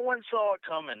no one saw it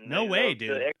coming. No way,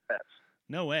 dude. The expats.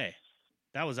 No way.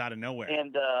 That was out of nowhere.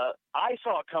 And I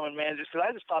saw it coming, man, just because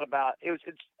I just thought about it.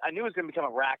 I knew it was going to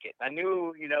become a racket. I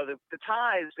knew, the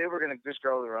Thais, they were going to just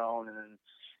grow their own, and then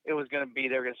it was going to be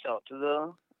they were going to sell it it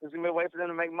was going to be a way for them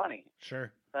to make money.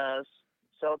 Sure. Sell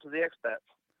it to the expats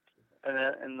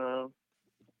and the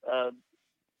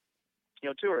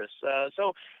tourists.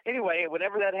 So anyway,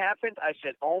 whenever that happened, I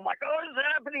said, "Oh my God, it's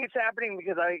happening! It's happening!"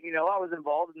 Because I was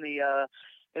involved in the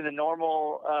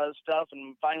normal stuff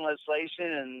and finding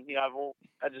legislation, and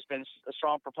I've just been a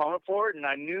strong proponent for it, and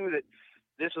I knew that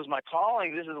this was my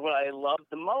calling. This is what I loved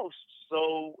the most.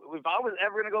 So if I was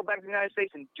ever going to go back to the United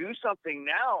States and do something,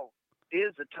 now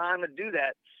is the time to do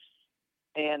that.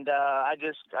 And I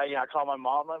called my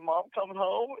mom. My mom coming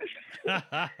home, and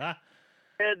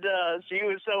she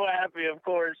was so happy, of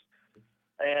course.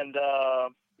 And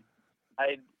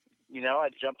I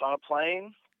jumped on a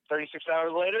plane. 36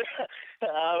 hours later,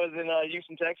 I was in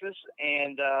Houston, Texas,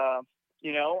 and I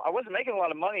wasn't making a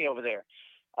lot of money over there.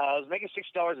 I was making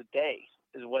 $60 a day,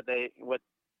 is and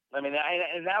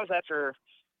that was after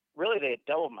really they had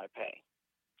doubled my pay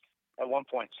at one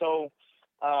point. So.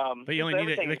 But you only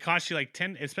need it costs you like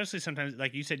 10, especially sometimes,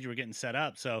 like you said, you were getting set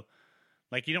up. So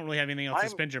like, you don't really have anything else to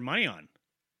spend your money on.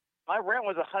 My rent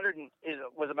was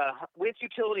with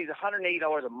utilities,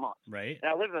 $180 a month. Right.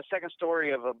 And I lived in the second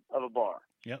story of a bar.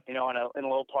 Yep. In a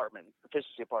little apartment,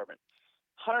 efficiency apartment.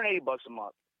 $180 a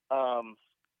month.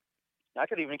 I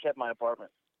could even kept my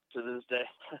apartment to this day,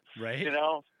 Right. you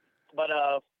know. But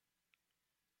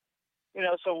you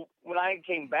know, so when I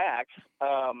came back,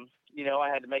 you know, I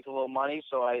had to make a little money,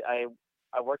 so I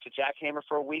worked at Jackhammer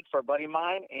for a week for a buddy of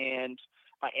mine, and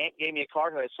my aunt gave me a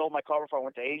car because I sold my car before I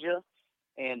went to Asia,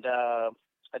 and I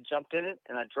jumped in it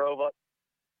and I drove up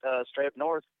straight up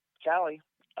north, Cali.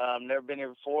 Never been here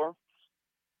before,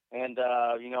 and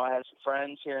you know, I had some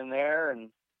friends here and there,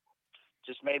 and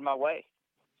just made my way.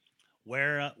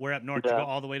 Where up north? Did you go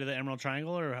all the way to the Emerald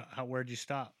Triangle, or where'd you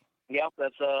stop? Yep,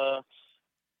 that's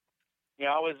you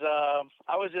know,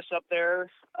 I was just up there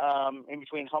in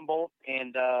between Humboldt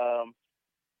and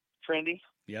Trinity.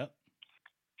 Yep.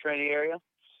 Trinity area,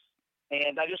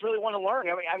 and I just really want to learn.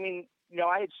 I mean, you know,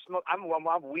 I'm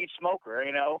a weed smoker,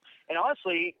 you know, and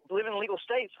honestly, living in legal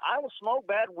states, I will smoke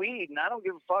bad weed, and I don't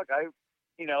give a fuck.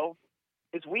 You know,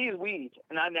 it's weed is weed,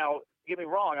 and now get me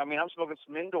wrong. I mean, I'm smoking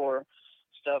some indoor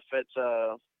stuff that's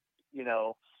you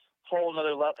know, whole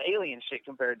another alien shit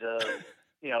compared to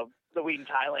you know, the weed in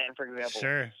Thailand, for example.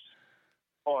 Sure.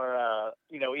 Or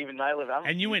you know, even I live.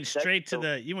 And you went straight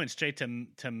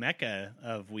to Mecca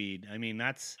of weed. I mean,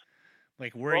 that's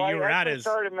like where you were at. Is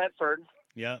started in Medford.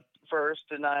 Yep. First,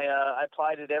 and I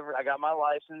applied it I got my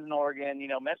license in Oregon. You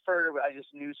know, Medford. I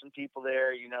just knew some people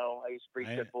there. You know, I used to breed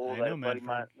pit bulls. I know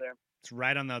Medford. There. It's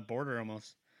right on the border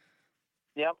almost.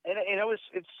 Yep, and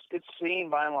it's seen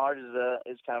by and large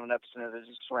as kind of an epicenter that's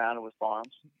just surrounded with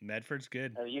farms. Medford's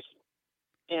good. And you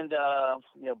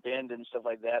know, Bend and stuff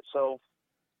like that. So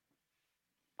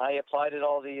I applied at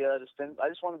all the I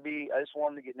just wanted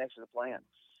to get next to the plant,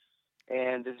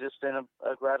 and it's just been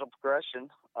a gradual progression.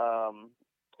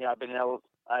 You know, I've been you know,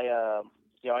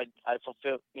 I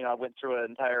fulfilled, you know, I went through an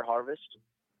entire harvest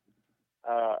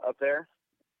up there,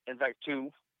 in fact 2,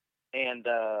 and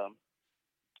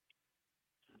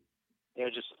you know,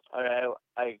 just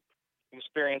I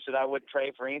experienced it. I wouldn't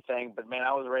trade for anything, but man,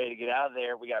 I was ready to get out of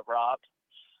there. We got robbed.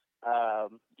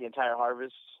 The entire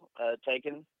harvest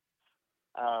taken.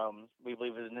 We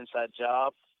believe it was an inside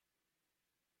job,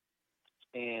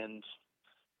 and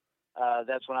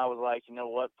that's when I was like, you know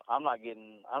what? I'm not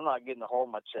getting a hole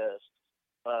in my chest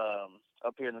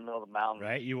up here in the middle of the mountain.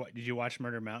 Right? Did you watch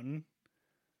Murder Mountain?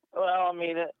 Well, I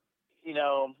mean, you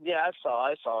know, yeah, I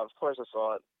saw it. Of course, I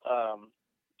saw it.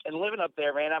 And living up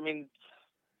there, man. I mean,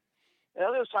 you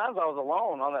know, there was times I was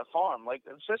alone on that farm, like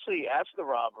especially after the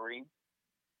robbery.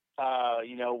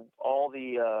 You know, all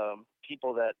the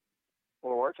people that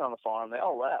were working on the farm, they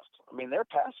all left. I mean, they're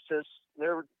pacifists.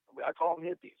 I call them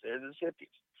hippies. They're just hippies,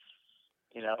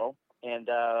 you know. And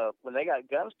when they got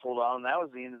guns pulled on, that was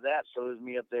the end of that. So it was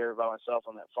me up there by myself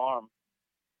on that farm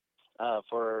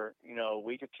for, you know, a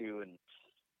week or two. And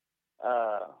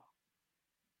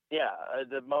yeah,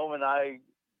 the moment I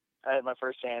had my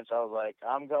first chance, I was like,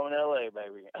 I'm going to LA,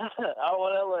 baby. I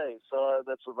want LA. So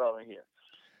that's what brought me here.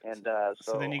 And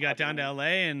so then you got down to LA,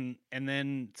 and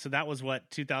then so that was what,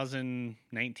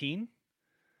 2019?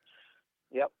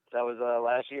 Yep, that was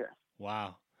last year.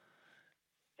 Wow.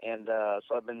 And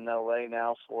so I've been in LA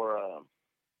now for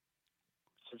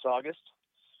since August,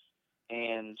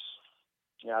 and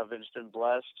you know, I've just been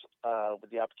blessed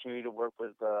with the opportunity to work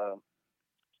with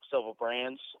several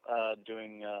brands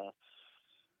doing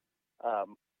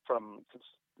from,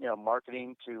 you know,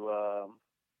 marketing to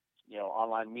you know,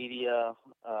 online media,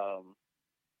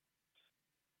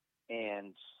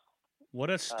 and what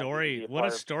a story! What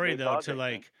a story, though, to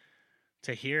like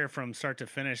to hear from start to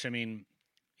finish. I mean,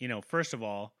 you know, first of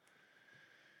all,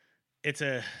 it's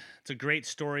a great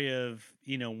story of,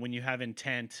 you know, when you have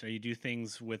intent or you do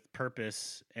things with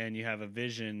purpose and you have a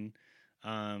vision,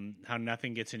 how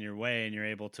nothing gets in your way and you're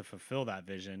able to fulfill that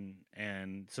vision.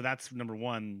 And so that's number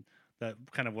one. That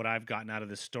kind of what I've gotten out of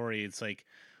this story. It's like,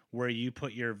 where you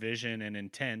put your vision and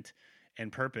intent and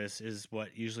purpose is what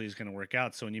usually is going to work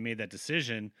out. So when you made that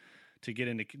decision to get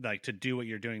into, like, to do what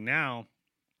you're doing now,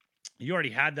 you already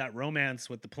had that romance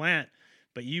with the plant,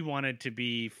 but you wanted to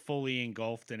be fully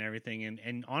engulfed in everything.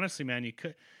 And honestly, man, you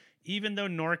could, even though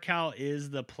NorCal is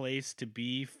the place to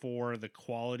be for the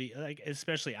quality, like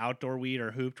especially outdoor weed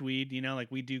or hooped weed, you know, like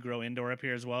we do grow indoor up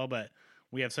here as well, but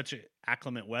we have such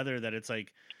acclimate weather that it's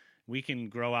like, we can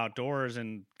grow outdoors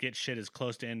and get shit as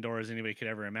close to indoor as anybody could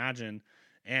ever imagine.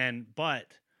 But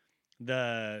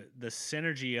the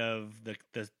synergy of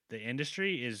the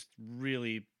industry is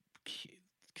really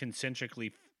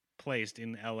concentrically placed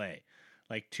in LA.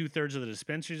 Like 2/3 of the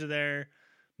dispensaries are there.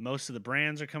 Most of the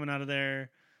brands are coming out of there.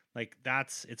 Like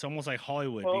it's almost like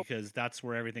Hollywood, because that's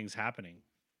where everything's happening.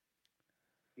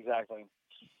 Exactly.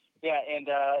 Yeah. And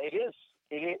it is,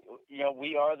 you know,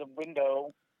 we are the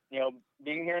window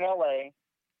being here in LA,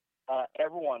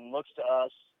 everyone looks to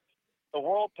us. The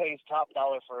world pays top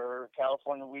dollar for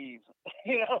California weed.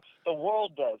 The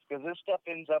world does, because this stuff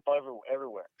ends up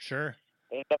everywhere. Sure.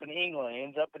 It ends up in England, it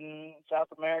ends up in South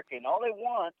America, and all they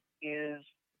want is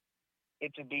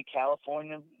it to be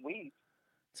California weed.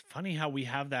 It's funny how we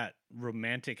have that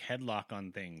romantic headlock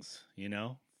on things,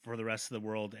 for the rest of the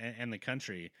world and the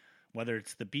country, whether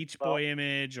it's the Beach Boy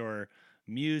image or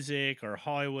music or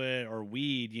Hollywood or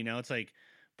weed. It's like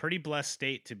pretty blessed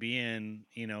state to be in,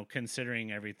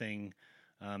 considering everything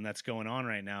that's going on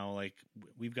right now. Like,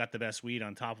 we've got the best weed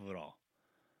on top of it all.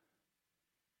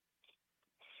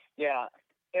 Yeah.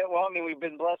 Well, I mean, we've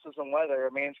been blessed with some weather. I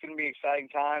mean, it's going to be exciting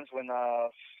times when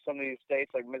some of these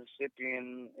states like Mississippi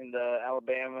and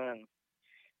Alabama and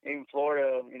even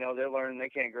Florida, they're learning they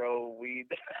can't grow weed.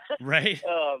 Right.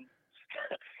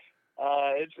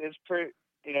 It's pretty,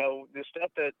 the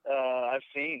stuff that I've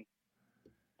seen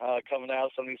coming out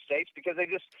of some of these states, because they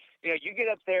just, you get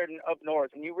up there and up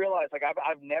north and you realize, like,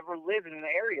 I've never lived in an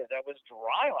area that was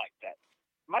dry like that.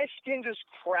 My skin just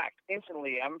cracked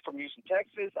instantly. I'm from Houston,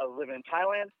 Texas. I was living in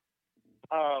Thailand.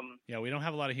 Yeah, we don't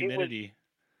have a lot of humidity.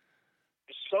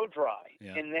 It's so dry.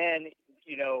 Yeah. And then,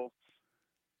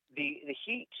 the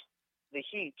heat,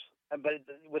 but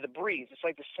with a breeze, it's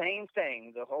like the same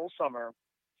thing the whole summer.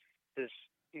 The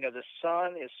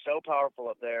sun is so powerful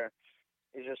up there.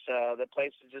 It's just, the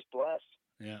place is just blessed.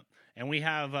 Yeah. And we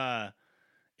have,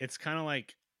 it's kind of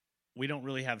like, we don't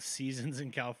really have seasons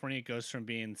in California. It goes from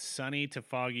being sunny to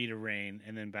foggy to rain,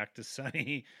 and then back to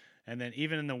sunny. And then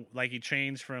even you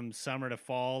change from summer to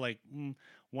fall, like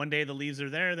one day the leaves are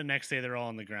there, the next day they're all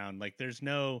on the ground. Like, there's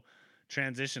no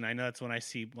transition. I know that's when I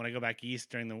go back east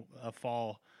during the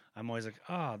fall, I'm always like,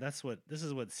 oh, this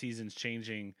is what seasons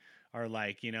changing are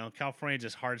like, California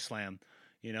just hard slam,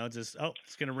 just, oh,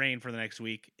 it's going to rain for the next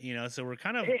week, so we're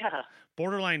kind of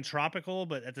borderline tropical,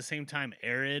 but at the same time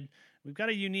arid. We've got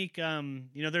a unique,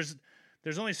 there's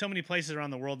only so many places around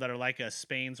the world that are like us.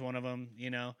 Spain's one of them,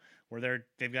 where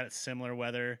they've got similar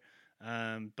weather.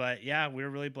 But yeah, we're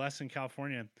really blessed in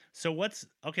California. So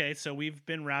so we've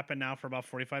been rapping now for about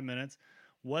 45 minutes.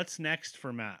 What's next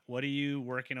for Matt? What are you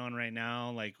working on right now?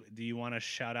 Like, do you want to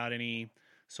shout out any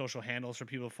social handles for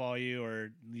people to follow you, or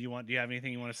do you have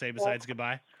anything you want to say besides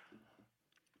goodbye?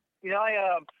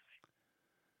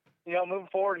 Moving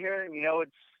forward here,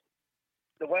 it's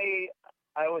the way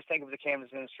I always think of the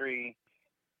cannabis industry.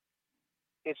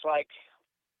 It's like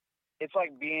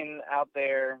being out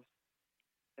there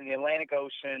in the Atlantic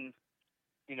Ocean,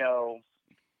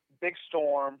 big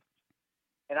storm,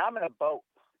 and I'm in a boat,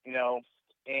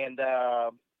 and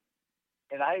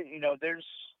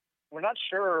we're not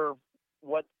sure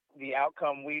what the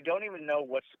outcome. We don't even know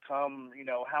what's to come,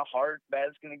 how bad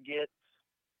it's going to get.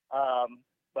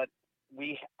 But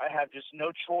I have just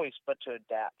no choice but to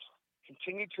adapt,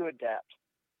 continue to adapt.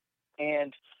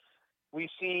 And we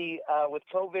see with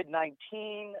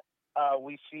COVID-19,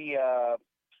 we see a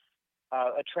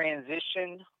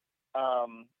transition.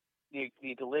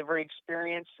 The delivery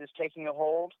experience is taking a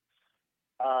hold.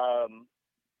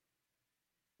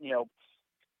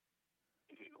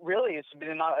 Really, it's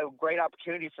been a great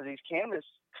opportunity for these cannabis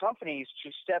companies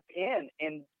to step in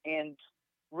and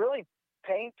really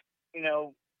paint,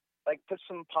 put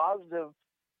some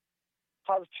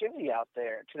positivity out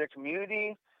there to their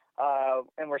community.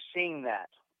 And we're seeing that.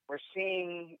 We're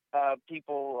seeing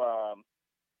people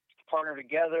partner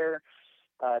together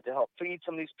to help feed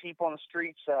some of these people on the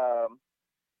streets,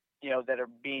 that are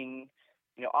being,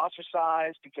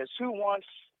 ostracized, because who wants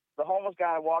the homeless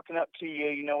guy walking up to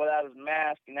you, without his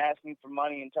mask and asking you for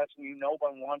money and touching you? No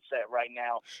one wants that right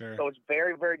now. Sure. So it's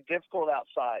very, very difficult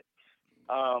outside.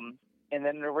 And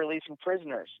then they're releasing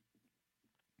prisoners.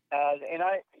 And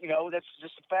that's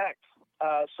just a fact.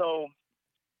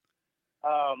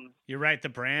 You're right. The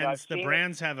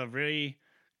brands have a very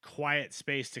quiet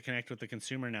space to connect with the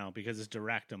consumer now, because it's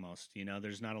direct almost.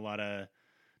 There's not a lot of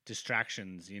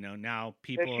distractions. Now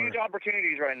people there's huge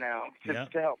opportunities right now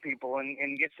to help people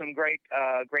and get some great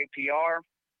PR.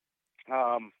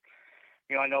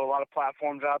 I know a lot of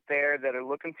platforms out there that are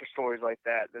looking for stories like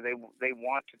that they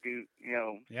want to do.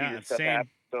 Yeah, same.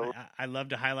 So I love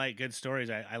to highlight good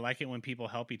stories. I like it when people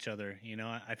help each other.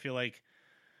 I feel like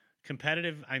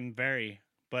competitive.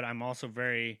 But I'm also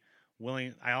very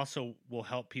willing. I also will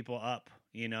help people up.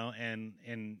 And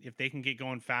if they can get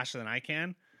going faster than I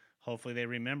can, hopefully they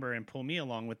remember and pull me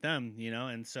along with them.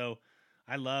 And so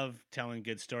I love telling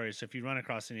good stories. So if you run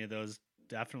across any of those,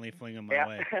 definitely fling them my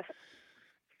way.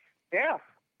 Yeah.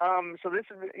 So this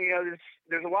is,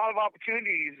 there's a lot of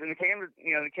opportunities in the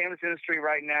cannabis industry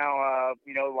right now. A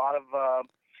lot of,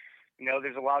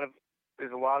 there's a lot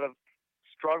of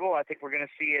struggle. I think we're going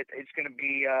to see it. It's going to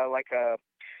be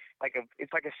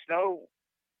it's like a snow,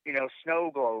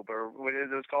 snow globe, or what are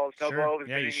those called? Snow globe.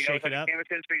 Yeah, you shake it up. The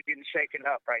cannabis industry is getting shaken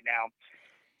up right now.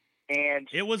 And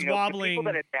it was wobbling.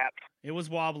 People that adapt. It was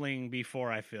wobbling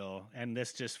before, I feel, and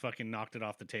this just fucking knocked it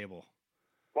off the table.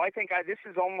 Well, I think this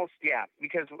is almost,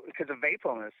 because of vape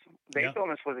illness. Vape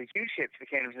illness was a huge hit to the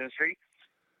cannabis industry.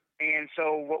 And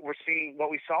so what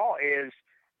we saw is,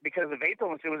 because of vape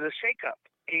illness, it was a shakeup.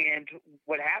 And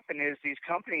what happened is these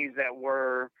companies that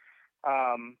were,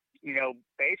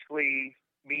 basically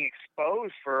being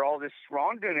exposed for all this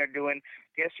wrongdoing they're doing,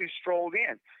 guess who strolled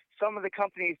in? Some of the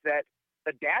companies that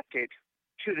adapted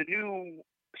to the new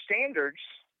standards,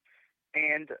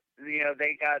 and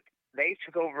they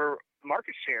took over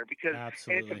market share because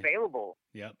it's available.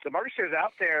 Yep. The market share is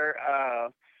out there,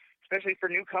 especially for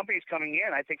new companies coming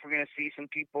in. I think we're going to see some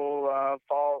people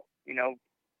fall.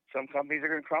 Some companies are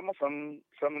going to crumble. Some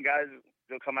guys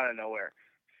will come out of nowhere.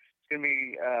 It's going to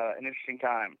be an interesting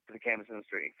time for the cannabis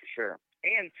industry for sure.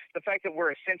 And the fact that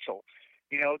we're essential,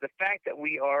 the fact that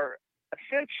we are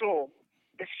essential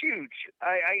is huge.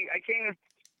 I can't.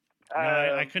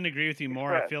 I couldn't agree with you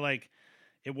more. I feel like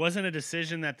it wasn't a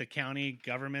decision that the county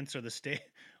governments or the state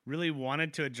really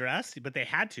wanted to address, but they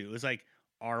had to. It was like,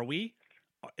 are we?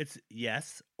 It's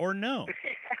yes or no.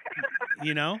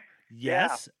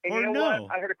 Yes and or no.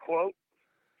 What? I heard a quote,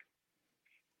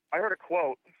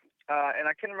 and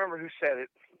I can't remember who said it.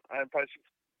 I probably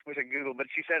wish I Googled, but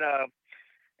she said,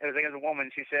 it was a woman.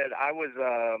 She said, I was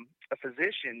a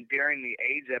physician during the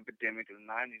AIDS epidemic in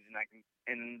the 90s,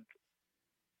 and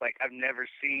I've never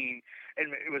seen,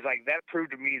 and it was like, that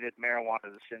proved to me that marijuana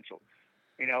is essential,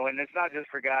 and it's not just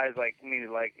for guys like me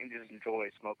and just enjoy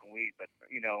smoking weed, but,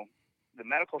 the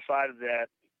medical side of that,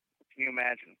 can you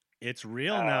imagine? It's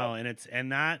real now,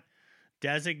 and that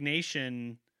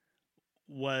designation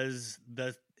was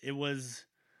the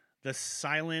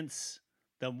silence,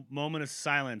 the moment of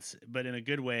silence, but in a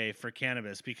good way for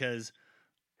cannabis, because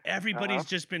everybody's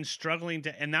just been struggling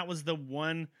and that was the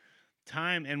one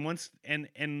time.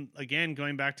 And again,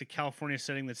 going back to California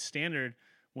setting the standard,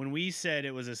 when we said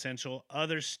it was essential,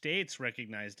 other states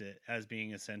recognized it as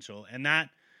being essential, and that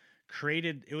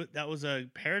that was a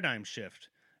paradigm shift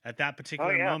at that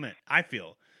particular moment. I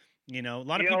feel, a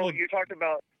lot of people. You talked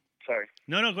about. Sorry.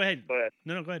 No, go ahead. Go ahead.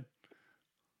 No, go ahead.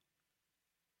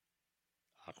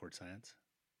 Awkward silence.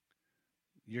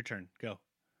 Your turn. Go.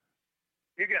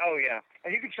 You can. Oh yeah,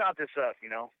 and you can chop this up.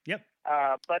 Yep.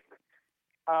 But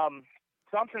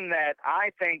something that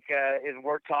I think is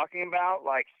worth talking about,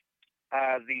 like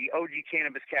the OG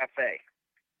Cannabis Cafe.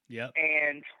 Yep.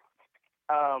 And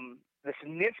the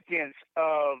significance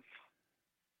of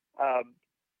I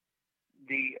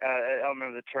don't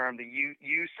remember the term, the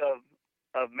use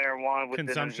of marijuana within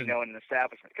consumption. An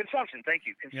establishment. Consumption, thank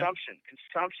you. Consumption.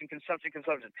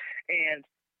 And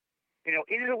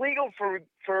it is illegal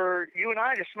for you and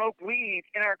I to smoke weed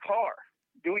in our car.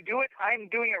 Do we do it? I'm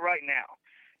doing it right now.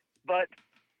 But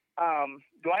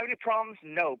do I have any problems?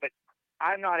 No, but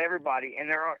I'm not everybody, and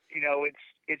there are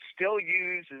it's still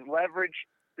used as leverage.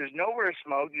 There's nowhere to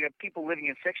smoke. You have people living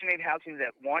in Section 8 housing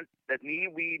that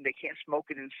need weed. They can't smoke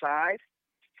it inside.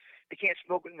 They can't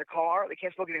smoke it in the car. They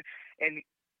can't smoke it in,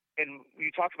 and you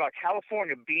talked about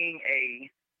California being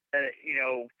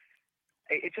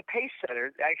it's a pace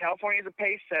setter. California is a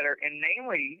pace setter, and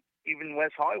namely even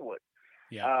West Hollywood.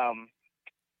 Yeah.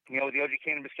 The OG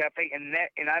Cannabis Cafe,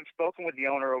 and I've spoken with the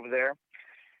owner over there,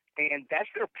 and that's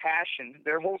their passion.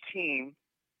 Their whole team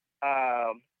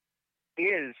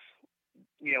is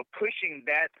pushing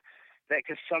that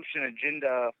consumption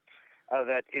agenda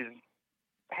that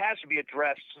has to be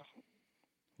addressed.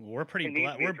 We're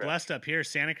we're blessed up here.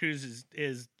 Santa Cruz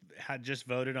had just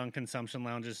voted on consumption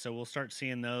lounges, so we'll start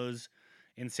seeing those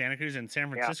in Santa Cruz, and San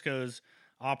Francisco's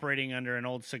operating under an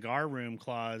old cigar room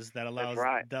clause that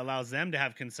allows them to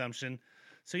have consumption.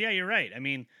 So yeah, you're right. I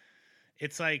mean,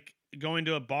 it's like going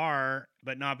to a bar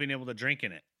but not being able to drink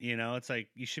in it. It's like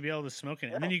you should be able to smoke in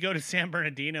it. And then you go to San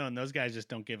Bernardino and those guys just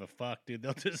don't give a fuck, dude.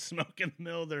 They'll just smoke in the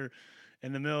middle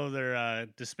of their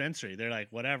dispensary. They're like,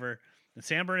 whatever. And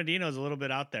San Bernardino is a little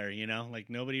bit out there,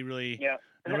 like nobody really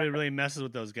messes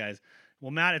with those guys. Well,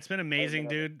 Matt, it's been amazing,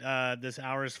 dude. This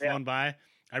hour has flown by.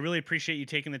 I really appreciate you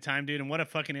taking the time, dude. And what a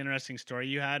fucking interesting story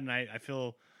you had. And I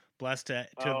feel blessed to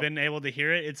have been able to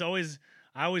hear it.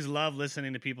 I always love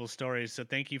listening to people's stories. So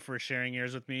thank you for sharing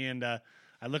yours with me. And I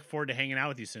look forward to hanging out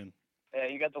with you soon. Yeah,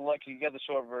 you got the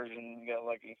short version. You got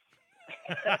lucky.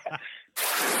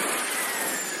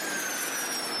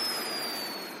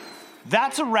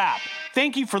 That's a wrap.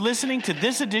 Thank you for listening to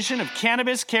this edition of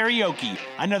Cannabis Karaoke,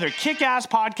 another kick-ass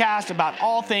podcast about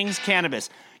all things cannabis.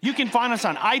 You can find us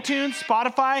on iTunes,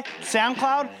 Spotify,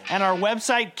 SoundCloud, and our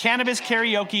website,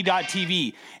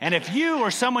 cannabiskaraoke.tv. And if you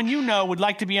or someone you know would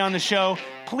like to be on the show,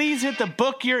 please hit the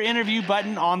book your interview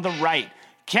button on the right.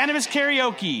 Cannabis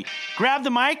Karaoke. Grab the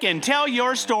mic and tell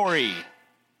your story.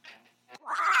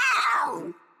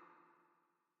 Wow.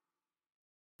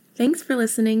 Thanks for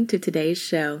listening to today's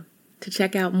show. To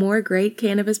check out more great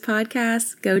cannabis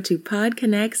podcasts, go to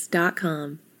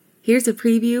podconnects.com. Here's a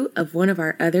preview of one of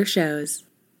our other shows.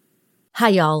 Hi,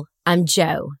 y'all. I'm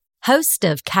Jo, host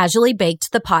of Casually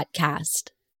Baked, the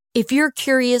podcast. If you're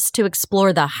curious to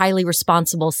explore the highly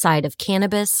responsible side of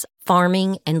cannabis,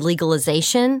 farming, and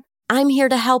legalization, I'm here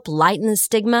to help lighten the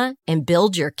stigma and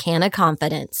build your canna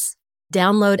confidence.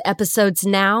 Download episodes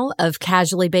now of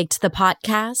Casually Baked, the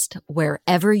podcast,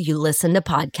 wherever you listen to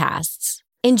podcasts.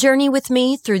 And journey with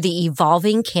me through the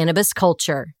evolving cannabis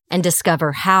culture and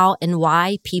discover how and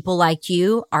why people like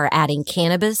you are adding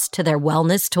cannabis to their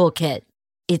wellness toolkit.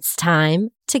 It's time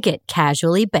to get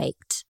casually baked.